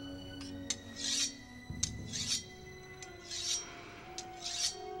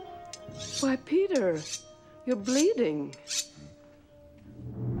 Why, Peter, you're bleeding.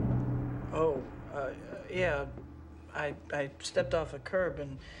 Oh, yeah. I stepped off a curb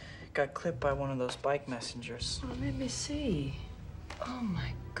and got clipped by one of those bike messengers. Oh, let me see. Oh,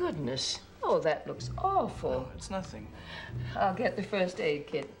 my goodness. Oh, that looks awful. Oh, it's nothing. I'll get the first aid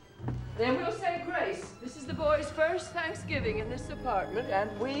kit. Then we'll say grace. This is the boys' first Thanksgiving in this apartment,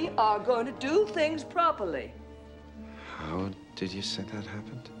 and we are going to do things properly. How did you say that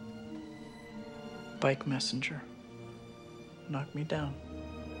happened? Bike messenger. Knocked me down.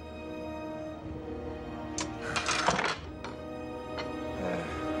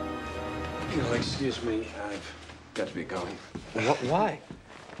 You'll excuse me, I've got to be going. Why?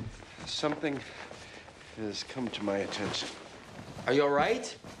 Something has come to my attention. Are you all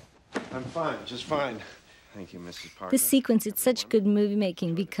right? I'm fine, just fine. Thank you, Mrs. Parker. This sequence, it's such good movie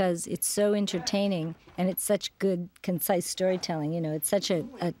making because it's so entertaining and it's such good, concise storytelling. You know, it's such a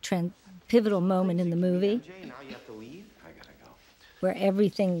pivotal moment in the movie where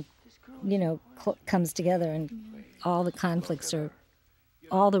everything, you know, comes together and all the conflicts are,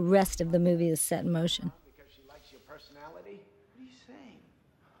 all the rest of the movie is set in motion.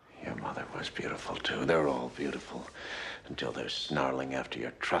 Your mother was beautiful, too. They're all beautiful. Until they're snarling after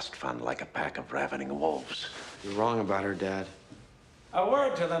your trust fund like a pack of ravening wolves. You're wrong about her, Dad. A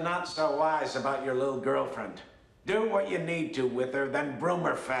word to the not-so-wise about your little girlfriend. Do what you need to with her, then broom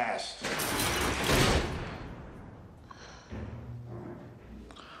her fast.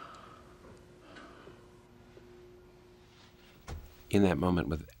 In that moment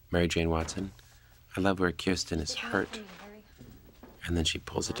with Mary Jane Watson, I love where Kirsten is hurt, and then she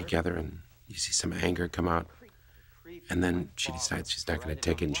pulls it together, and you see some anger come out, and then she decides she's not going to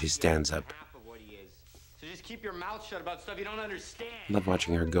take it, and she stands up. So just keep your mouth shut about stuff you don't understand. I love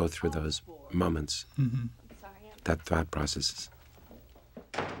watching her go through those moments. That thought process.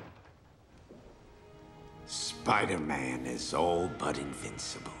 Spider-Man is all but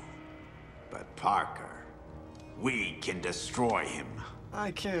invincible. But Parker, we can destroy him.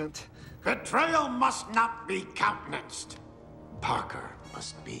 I can't. Betrayal must not be countenanced. Parker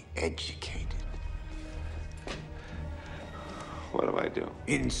must be educated. What do I do?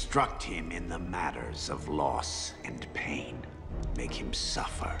 Instruct him in the matters of loss and pain. Make him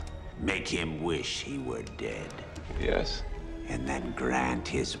suffer. Make him wish he were dead. Yes. And then grant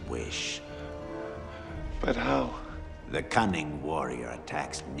his wish. But how? The cunning warrior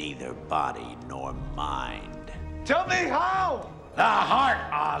attacks neither body nor mind. Tell me how! The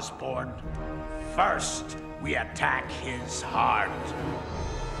heart, Osborn. First, we attack his heart.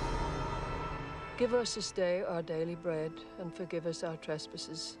 Give us this day our daily bread, and forgive us our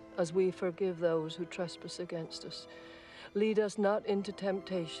trespasses, as we forgive those who trespass against us. Lead us not into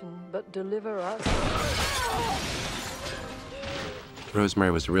temptation, but deliver us.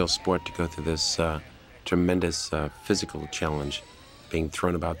 Rosemary was a real sport to go through this tremendous physical challenge, being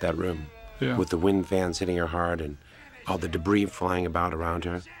thrown about that room, with the wind fans hitting her hard and all the debris flying about around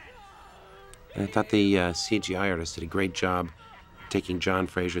her. And I thought the CGI artist did a great job taking John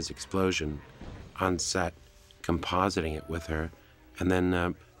Fraser's explosion on set, compositing it with her, and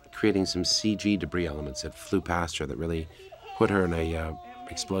then creating some CG debris elements that flew past her that really put her in a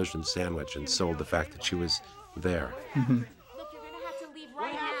explosion sandwich and sold the fact that she was there. Look, you're gonna have to leave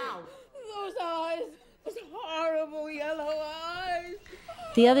right now. Those eyes, those horrible yellow eyes.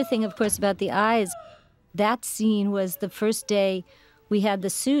 The other thing, of course, about the eyes, that scene was the first day we had the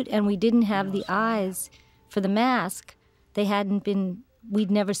suit and we didn't have the eyes for the mask. They hadn't been,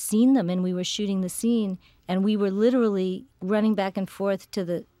 we'd never seen them, and we were shooting the scene, and we were literally running back and forth to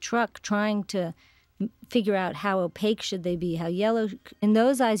the truck trying to figure out how opaque should they be, how yellow. In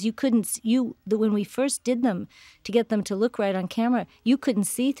those eyes, you couldn't, when we first did them to get them to look right on camera, you couldn't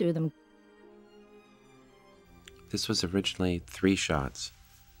see through them. This was originally 3 shots,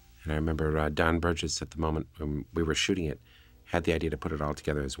 and I remember Don Burgess at the moment when we were shooting it had the idea to put it all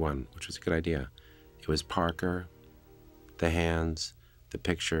together as one, which was a good idea. It was Parker, the hands, the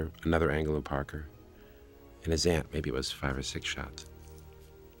picture, another angle of Parker, and his aunt. Maybe it was 5 or 6 shots.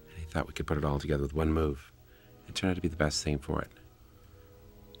 And he thought we could put it all together with one move. It turned out to be the best thing for it,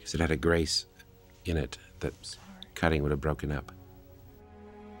 because it had a grace in it that cutting would have broken up.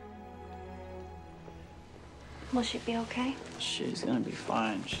 Will she be okay? She's gonna be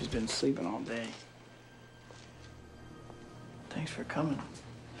fine. She's been sleeping all day. Thanks for coming.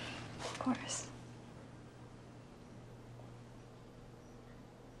 Of course.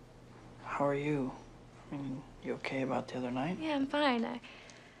 How are you? I mean, you okay about the other night? Yeah, I'm fine.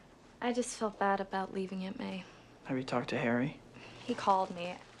 I just felt bad about leaving Aunt May. Have you talked to Harry? He called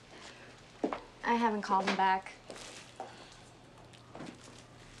me. I haven't called him back.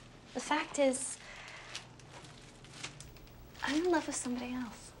 The fact is, I'm in love with somebody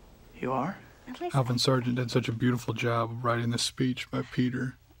else. You are? At least Alvin Sargent did such a beautiful job of writing this speech by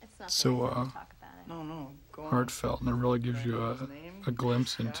Peter. It's So No, go on. heartfelt, and it really gives you a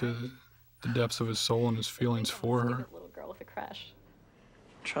glimpse into the depths of his soul and his feelings for her. little girl with a crush.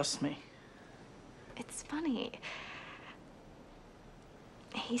 Trust me. It's funny.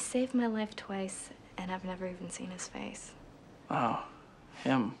 He saved my life twice, and I've never even seen his face. Wow,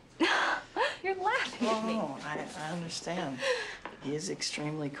 him. You're laughing at me. No, I understand. He is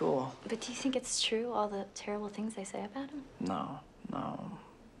extremely cool. But do you think it's true, all the terrible things they say about him? No,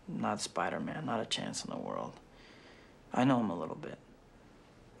 not Spider-Man, not a chance in the world. I know him a little bit.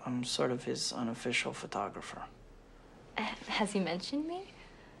 I'm sort of his unofficial photographer. Has he mentioned me?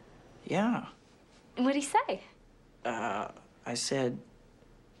 Yeah. What'd he say? I said,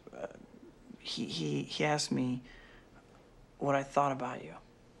 he asked me what I thought about you.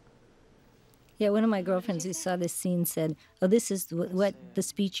 Yeah, one of my girlfriends who saw this scene said, "Oh, this is what the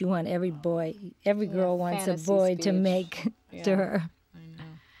speech you want every boy, every girl wants a boy to make to her." I know.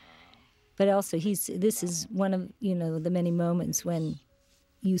 But also, this is one of, the many moments when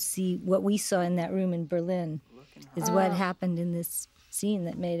you see what we saw in that room in Berlin is what happened in this scene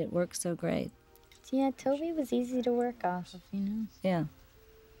that made it work so great. Yeah, Toby was easy to work off of, Yeah.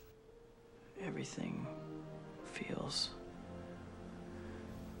 Everything feels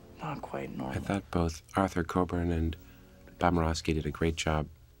not quite normal. I thought both Arthur Coburn and Bob Morosky did a great job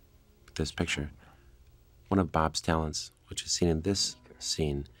with this picture. One of Bob's talents, which is seen in this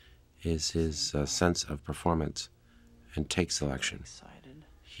scene, is his sense of performance and take selection.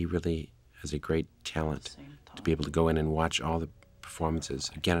 He really has a great talent to be able to go in and watch all the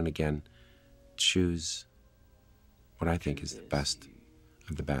performances again and again, choose what I think is the best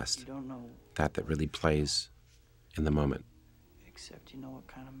of the best, that really plays in the moment. Except you know what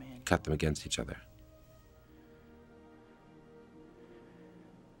kind of man. Cut them against each other.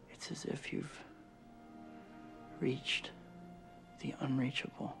 It's as if you've reached the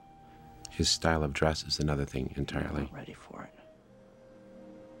unreachable. His style of dress is another thing entirely. You're not ready for it.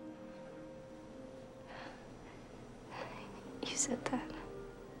 You said that.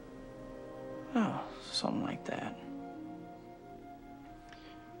 Oh, something like that.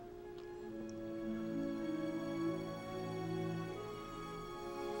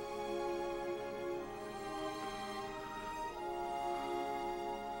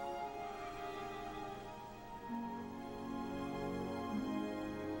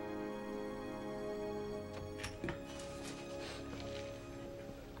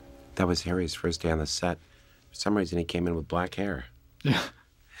 That was Harry's first day on the set. For some reason, he came in with black hair. Yeah,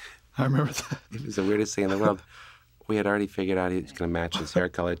 I remember that. It was the weirdest thing in the world. We had already figured out he was going to match his hair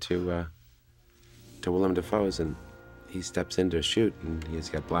color to Willem Dafoe's, and he steps into a shoot, and he's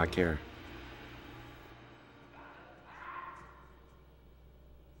got black hair.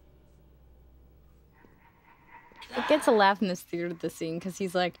 It gets a laugh in this theater, the scene, because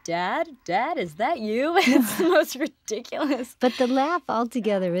he's like, Dad, is that you? It's the most ridiculous. But the laugh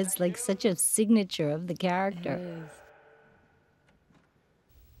altogether is like such a signature of the character.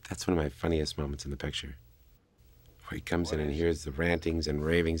 That's one of my funniest moments in the picture, where he comes in and hears the rantings and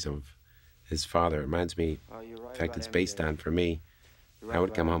ravings of his father. It reminds me, in fact, it's based on, for me, I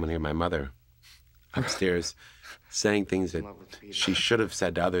would come home and hear my mother upstairs saying things that she should have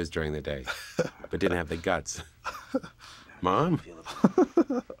said to others during the day, but didn't have the guts. Mom?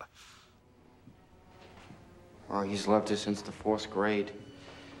 Well, he's loved her since the 4th grade.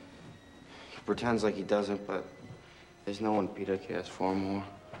 He pretends like he doesn't, but there's no one Peter cares for more.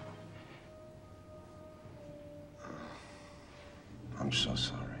 I'm so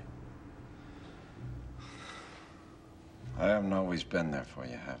sorry. I haven't always been there for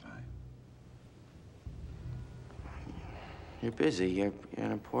you, have I? You're busy. You're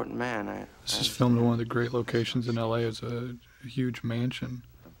an important man. This is filmed in one of the great locations in LA. It's a huge mansion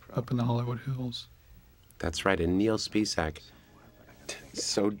up in the Hollywood Hills. That's right, and Neil Spisak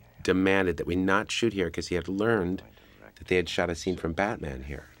so demanded that we not shoot here because he had learned that they had shot a scene from Batman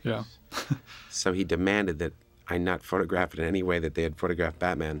here. Yeah. So he demanded that I not photograph it in any way that they had photographed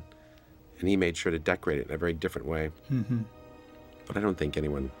Batman, and he made sure to decorate it in a very different way. Mm-hmm. But I don't think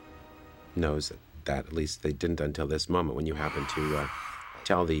anyone knows that, at least they didn't until this moment when you happen to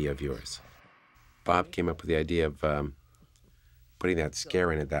tell the viewers. Bob came up with the idea of putting that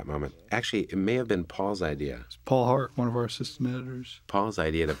scare in at that moment. Actually, it may have been Paul's idea. It's Paul Hart, one of our assistant editors. Paul's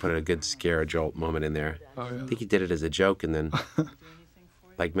idea to put a good scare jolt moment in there. Oh, yeah. I think he did it as a joke, and then,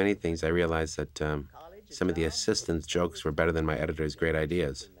 like many things, I realized that some of the assistants' jokes were better than my editor's great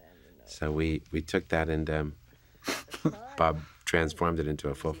ideas. So we took that, and Bob transformed it into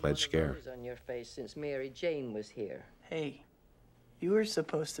a full-fledged scare. On your face since Mary Jane was here. Hey, you were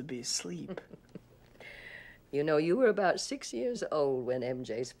supposed to be asleep. You know, you were about 6 years old when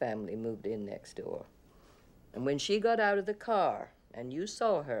MJ's family moved in next door. And when she got out of the car and you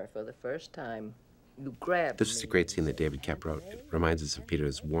saw her for the first time, you grabbed This is a great scene that David Koepp wrote. It reminds us of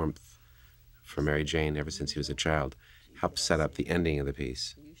Peter's warmth for Mary Jane ever since he was a child. Helped set up the ending of the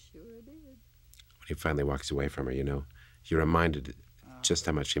piece. When he finally walks away from her, you know, you're reminded just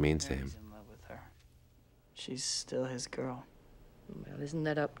how much she means to him. He's in love with her. She's still his girl. Well, isn't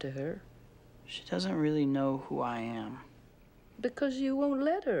that up to her? She doesn't really know who I am. Because you won't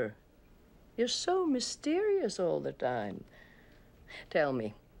let her. You're so mysterious all the time. Tell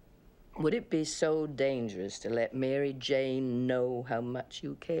me, would it be so dangerous to let Mary Jane know how much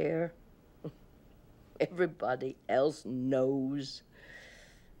you care? Everybody else knows.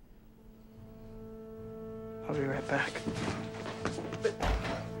 I'll be right back.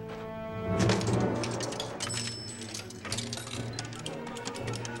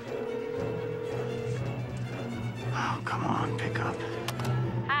 Oh, come on, pick up.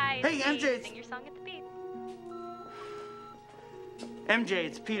 Hi. Hey, MJ. Sing your song at the beat. MJ,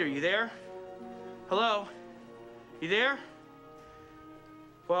 it's Peter. You there? Hello? You there?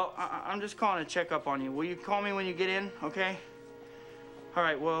 Well, I'm just calling to check up on you. Will you call me when you get in, okay? All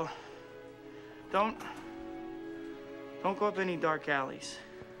right, well, don't go up any dark alleys.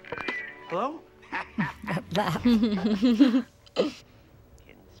 Hello?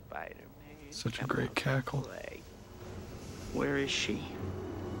 Such a great cackle. Where is she?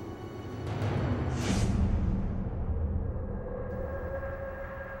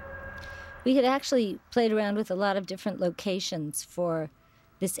 We had actually played around with a lot of different locations for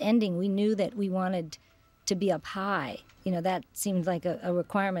this ending. We knew that we wanted to be up high. You know, that seemed like a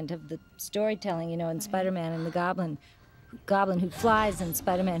requirement of the storytelling, you know, in Spider-Man and the Goblin who flies and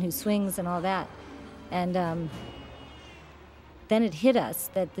Spider-Man who swings and all that. And then it hit us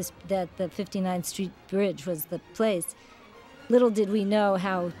that the 59th Street Bridge was the place. Little did we know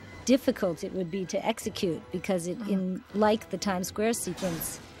how difficult it would be to execute, because like the Times Square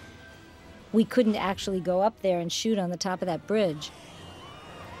sequence, we couldn't actually go up there and shoot on the top of that bridge.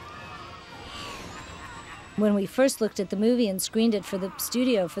 When we first looked at the movie and screened it for the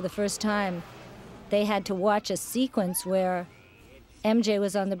studio for the first time, they had to watch a sequence where MJ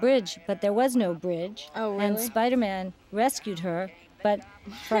was on the bridge, but there was no bridge. Oh, really? And Spider-Man rescued her, but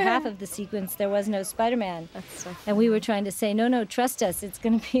for half of the sequence, there was no Spider-Man. That's so funny. And we were trying to say, no, trust us, it's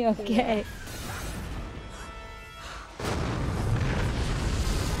going to be okay. Yeah.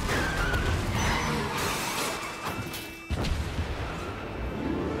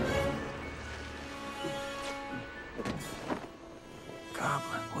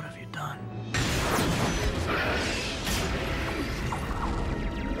 Goblin, what have you done?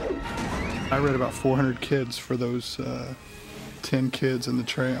 I read about 400 kids for those 10 kids in the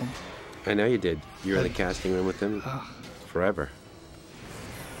tram. I know you did. You were in the casting room with them forever.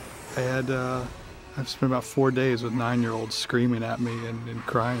 I've spent about 4 days with 9-year-olds screaming at me and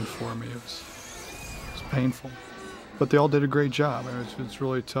crying for me. It was painful. But they all did a great job. I mean, it's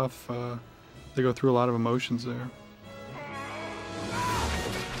really tough. They go through a lot of emotions there.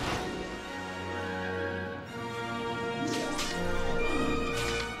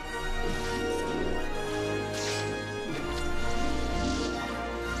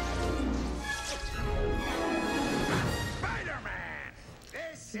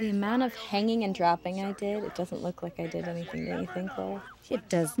 The amount of hanging and dropping I did, it doesn't look like I did anything, don't you think, Laura? It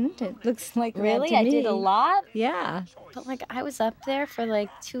doesn't. It looks like Really? that to I me. did a lot? Yeah. But, like, I was up there for, like,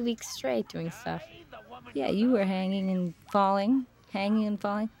 2 weeks straight doing stuff. Yeah, you were hanging and falling.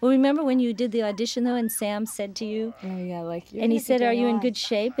 Well, remember when you did the audition, though, and Sam said to you... Oh, yeah, like... And he said, are you in good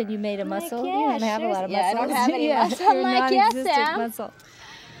shape? And you made a muscle? yeah, You didn't have a lot of muscle. Yeah, I don't have any Yeah, muscle. I'm you're like, yes, non-existent Sam. muscle.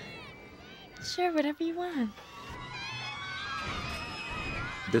 Sure, whatever you want.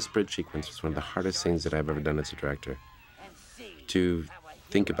 This bridge sequence was one of the hardest things that I've ever done as a director. To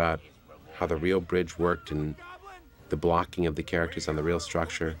think about how the real bridge worked and the blocking of the characters on the real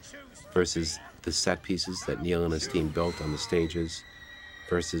structure versus the set pieces that Neil and his team built on the stages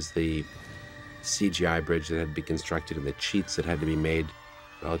versus the CGI bridge that had to be constructed and the cheats that had to be made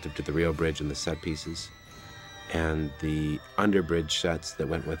relative to the real bridge and the set pieces and the under-bridge sets that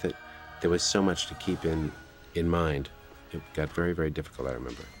went with it. There was so much to keep in mind. It got very, very difficult, I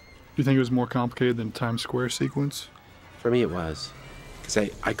remember. Do you think it was more complicated than Times Square sequence? For me, it was. Because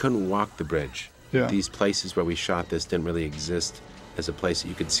I couldn't walk the bridge. Yeah. These places where we shot this didn't really exist as a place that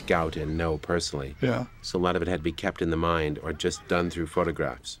you could scout and know personally. Yeah. So a lot of it had to be kept in the mind or just done through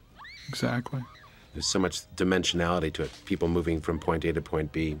photographs. Exactly. There's so much dimensionality to it, people moving from point A to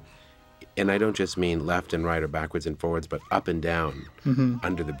point B. And I don't just mean left and right or backwards and forwards, but up and down,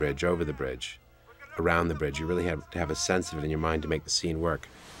 under the bridge, over the bridge, around the bridge. You really had to have a sense of it in your mind to make the scene work.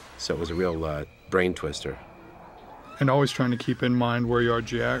 So it was a real brain twister. And always trying to keep in mind where you are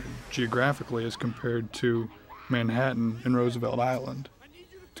geographically as compared to Manhattan and Roosevelt Island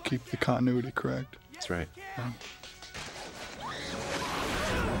to keep the continuity correct. That's right. Yeah.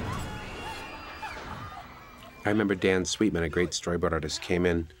 I remember Dan Sweetman, a great storyboard artist, came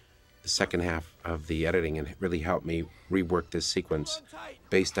in the second half of the editing and really helped me rework this sequence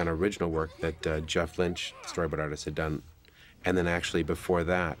based on original work that Jeff Lynch, storyboard artist, had done. And then actually before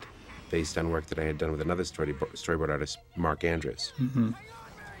that, based on work that I had done with another storyboard artist, Mark Andrews.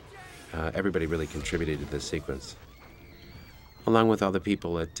 Everybody really contributed to this sequence. Along with all the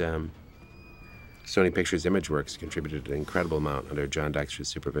people at Sony Pictures Imageworks contributed an incredible amount under John Dexter's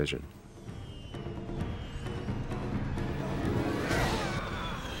supervision.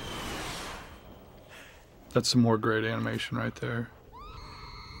 That's some more great animation right there.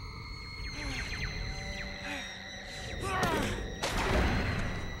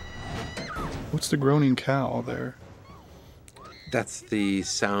 What's the groaning cow there? That's the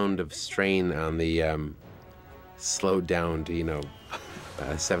sound of strain on the slowed down to,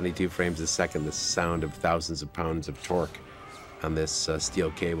 72 frames a second, the sound of thousands of pounds of torque on this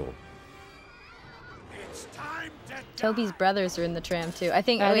steel cable. Toby's brothers are in the tram, too. I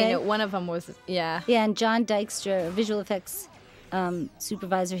think, one of them was, yeah. Yeah, and John Dykstra, visual effects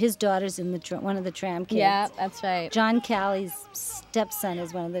supervisor, his daughter's in one of the tram kids. Yeah, that's right. John Calley's stepson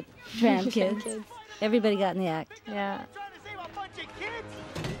is one of the tram kids. Everybody got in the act. Yeah. Trying to save a bunch of kids?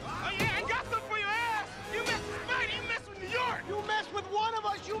 Oh, yeah, I got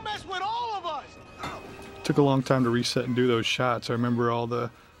mess with all of us. Took a long time to reset and do those shots. I remember all the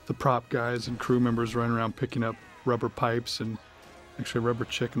prop guys and crew members running around picking up rubber pipes, and actually rubber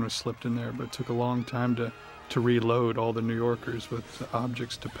chicken was slipped in there, but it took a long time to reload all the New Yorkers with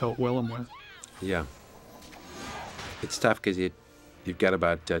objects to pelt Willem with. Yeah. It's tough because you've got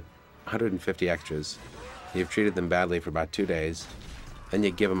about 150 extras. You've treated them badly for about 2 days, then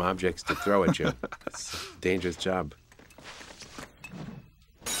you give them objects to throw at you. It's a dangerous job.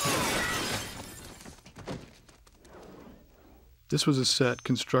 This was a set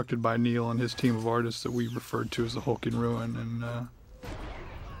constructed by Neil and his team of artists that we referred to as the Hulking Ruin, and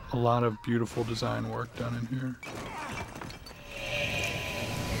a lot of beautiful design work done in here.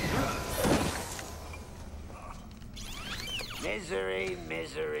 Misery,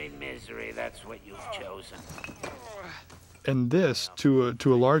 misery, misery. That's what you've chosen. And this, to a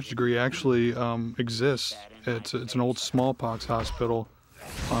large degree, actually exists. It's an old smallpox hospital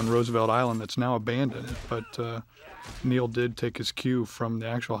on Roosevelt Island that's now abandoned, but Neil did take his cue from the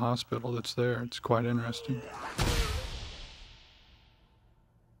actual hospital that's there. It's quite interesting.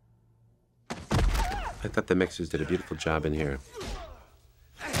 I thought the mixers did a beautiful job in here.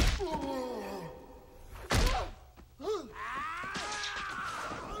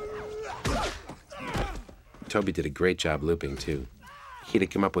 Toby did a great job looping, too. He'd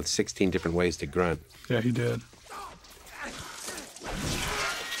have come up with 16 different ways to grunt. Yeah, he did.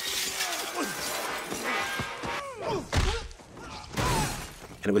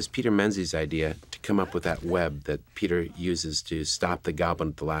 And it was Peter Menzies' idea to come up with that web that Peter uses to stop the goblin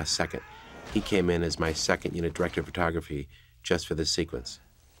at the last second. He came in as my second unit director of photography just for this sequence.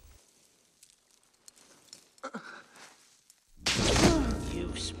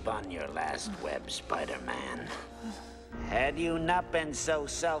 You've spun your last web, Spider-Man. Had you not been so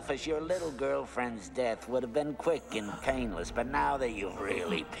selfish, your little girlfriend's death would have been quick and painless. But now that you've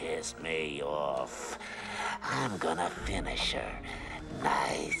really pissed me off, I'm gonna finish her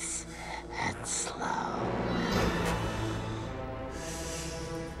nice and slow.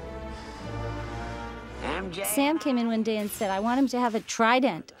 MJ? Sam came in one day and said, I want him to have a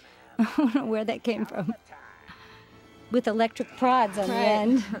trident. I don't know where that came from. With electric prods on the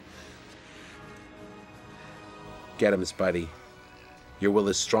end. Get him, Spidey. Your will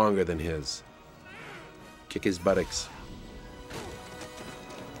is stronger than his. Kick his buttocks.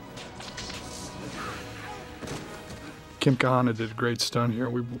 Kim Kahana did a great stunt here.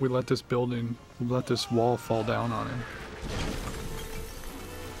 We let this wall fall down on him.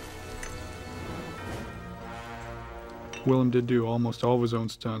 Willem did do almost all of his own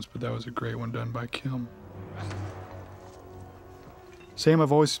stunts, but that was a great one done by Kim. Sam,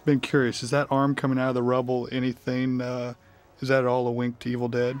 I've always been curious, is that arm coming out of the rubble anything, is that all a wink to Evil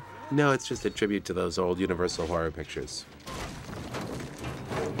Dead? No, it's just a tribute to those old Universal horror pictures.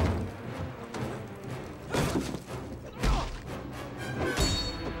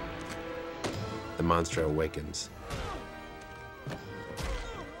 The monster awakens.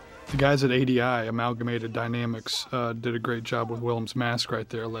 The guys at ADI, Amalgamated Dynamics, did a great job with Willem's mask right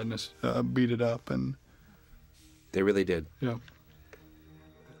there, letting us beat it up. And they really did. Yeah.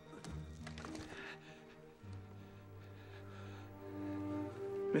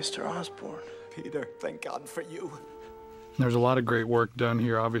 Mr. Osborn. Peter, thank God for you. There's a lot of great work done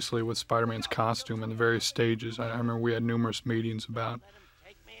here, obviously, with Spider-Man's costume and the various stages. I remember we had numerous meetings about,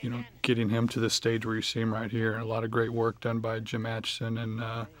 you know, getting him to the stage where you see him right here. A lot of great work done by Jim Atchison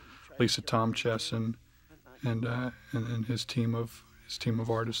and Lisa Tomchesson and his team of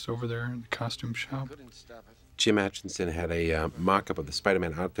artists over there in the costume shop. Jim Atchison had a mock-up of the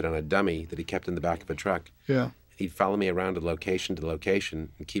Spider-Man outfit on a dummy that he kept in the back of a truck. Yeah. He'd follow me around to location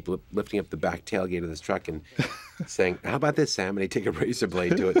and keep lifting up the back tailgate of this truck and saying, how about this, Sam? And he'd take a razor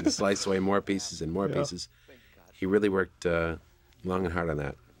blade to it and slice away more pieces and more pieces. He really worked long and hard on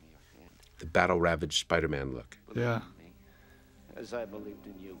that. The battle-ravaged Spider-Man look. Yeah. As I believed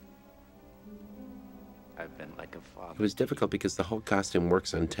in you, I've been like a father. It was difficult because the whole costume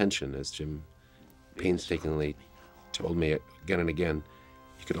works on tension, as Jim painstakingly told me again and again.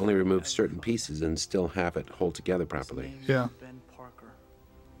 You could only remove certain pieces and still have it hold together properly. Yeah.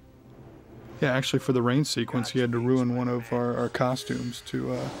 Yeah, actually for the rain sequence, he had to ruin one of our costumes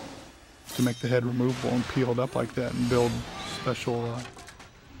to make the head removable and peeled up like that and build special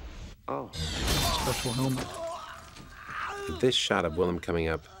special helmet. This shot of Willem coming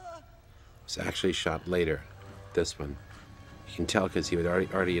up was actually shot later, this one. You can tell because he was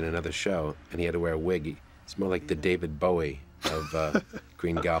already in another show and he had to wear a wig. It's more like the David Bowie of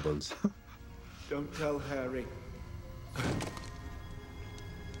Green Goblins. Don't tell Harry.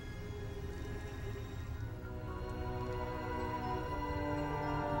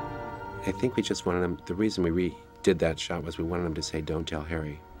 I think we just wanted him, the reason we did that shot was we wanted him to say, "Don't tell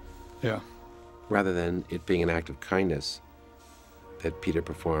Harry." Yeah. Rather than it being an act of kindness that Peter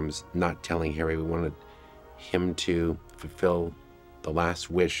performs, not telling Harry, we wanted him to fulfill the last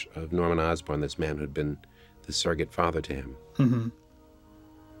wish of Norman Osborn, this man who had been the surrogate father to him. Mm-hmm.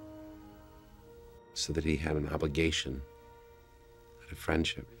 So that he had an obligation, a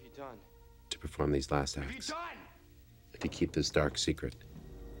friendship, to perform these last acts, and to keep this dark secret.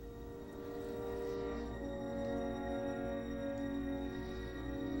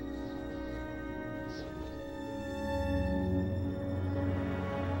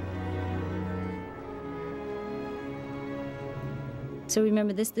 So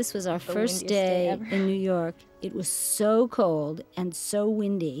remember, this was our The first windiest day day ever. in New York. It was so cold and so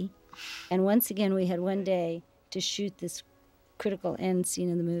windy. And once again, we had one day to shoot this critical end scene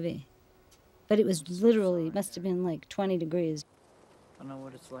in the movie. But it was literally, must have been like 20 degrees. I know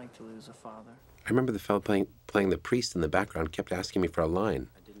what it's like to lose a father. I remember the fellow playing the priest in the background kept asking me for a line.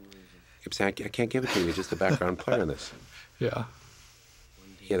 He kept saying, I can't give it to you, he's just the background player in this. Yeah.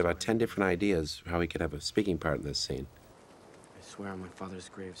 He had about 10 different ideas how he could have a speaking part in this scene. I swear on my father's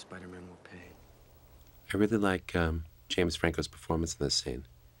grave, Spider-Man will pay. I really like James Franco's performance in this scene.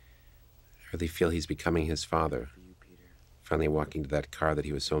 I really feel he's becoming his father. Finally walking to that car that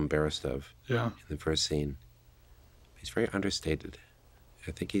he was so embarrassed of Yeah. in the first scene. He's very understated.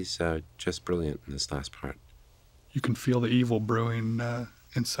 I think he's just brilliant in this last part. You can feel the evil brewing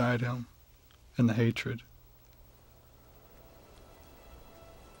inside him and the hatred.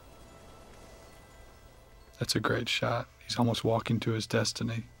 That's a great shot. He's almost walking to his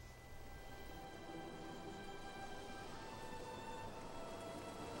destiny.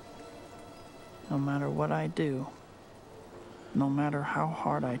 No matter what I do, no matter how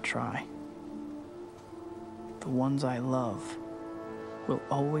hard I try, the ones I love will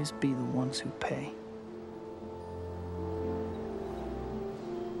always be the ones who pay.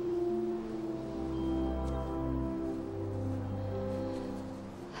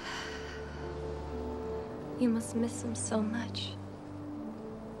 You must miss him so much.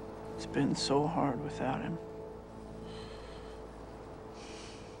 It's been so hard without him.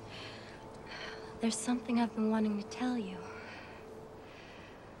 There's something I've been wanting to tell you.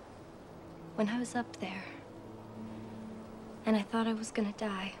 When I was up there, and I thought I was gonna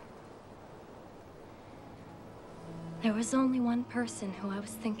die, there was only one person who I was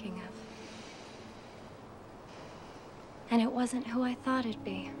thinking of. And it wasn't who I thought it'd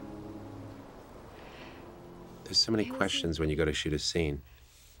be. There's so many questions when you go to shoot a scene.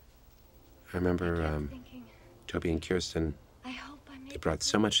 I remember Toby and Kirsten, they brought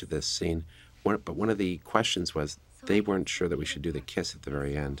so much to this scene, but one of the questions was they weren't sure that we should do the kiss at the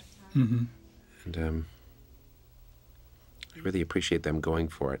very end. Mm-hmm. And I really appreciate them going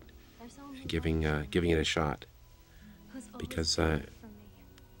for it and giving it a shot, because it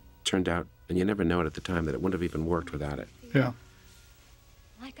turned out, and you never know it at the time, that it wouldn't have even worked without it. Yeah.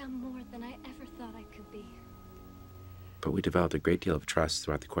 Like I'm more than I ever thought I could be. But we developed a great deal of trust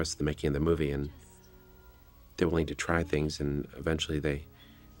throughout the course of the making of the movie, and they're willing to try things, and eventually they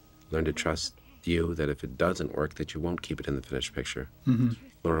learn to trust you that if it doesn't work, that you won't keep it in the finished picture. Mm-hmm.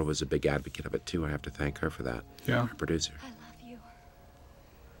 Laura was a big advocate of it too. I have to thank her for that. Yeah. Our producer.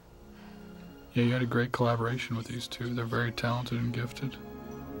 Yeah, you had a great collaboration with these two. They're very talented and gifted,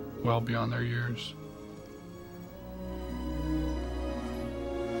 well beyond their years.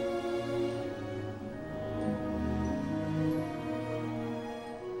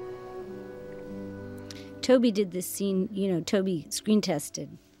 Toby did this scene, Toby screen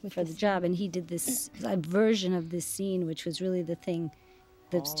tested for the job, and he did this a version of this scene, which was really the thing.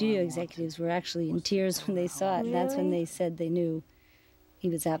 The studio executives were actually in tears when they saw it, and that's when they said they knew he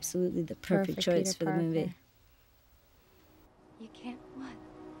was absolutely the perfect choice Peter for the movie. You can't what?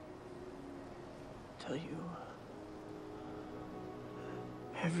 Tell you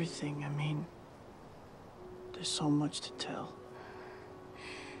everything. I mean, there's so much to tell.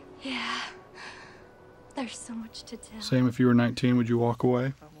 Yeah. There's so much to tell. Same if you were 19, would you walk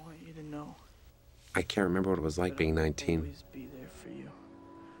away? I want you to know I can't remember what it was like being 19. I'll always be there for you.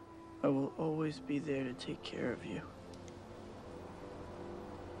 I will always be there to take care of you.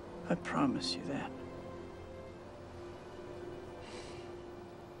 I promise you that.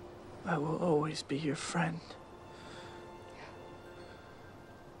 I will always be your friend.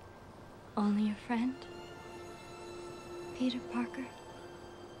 Only your friend? Peter Parker?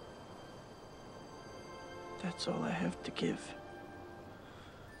 That's all I have to give.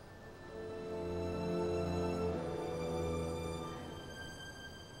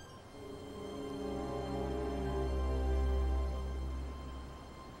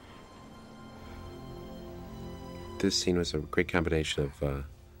 This scene was a great combination of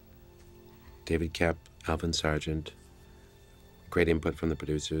David Koepp, Alvin Sargent, great input from the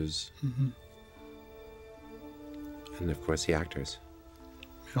producers, and of course the actors.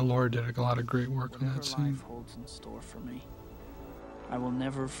 Yeah, Laura did a lot of great work on that scene. Life holds in store for me. I will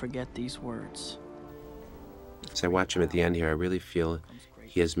never forget these words. As I watch him at the end here, I really feel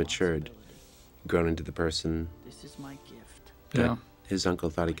he has matured, grown into the person This is my gift. that his uncle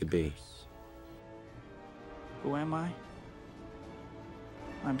thought he could be. Who am I?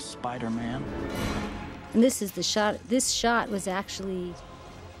 I'm Spider-Man. And this is the shot. This shot was actually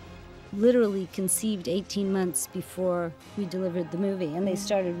literally conceived 18 months before we delivered the movie, and they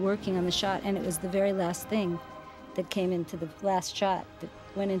started working on the shot, and it was the very last thing that came into the last shot that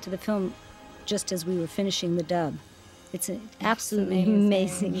went into the film just as we were finishing the dub. It's an absolutely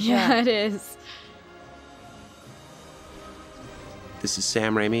amazing shot. Yeah, it is. This is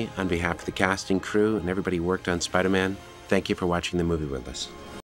Sam Raimi on behalf of the cast and crew and everybody who worked on Spider-Man. Thank you for watching the movie with us.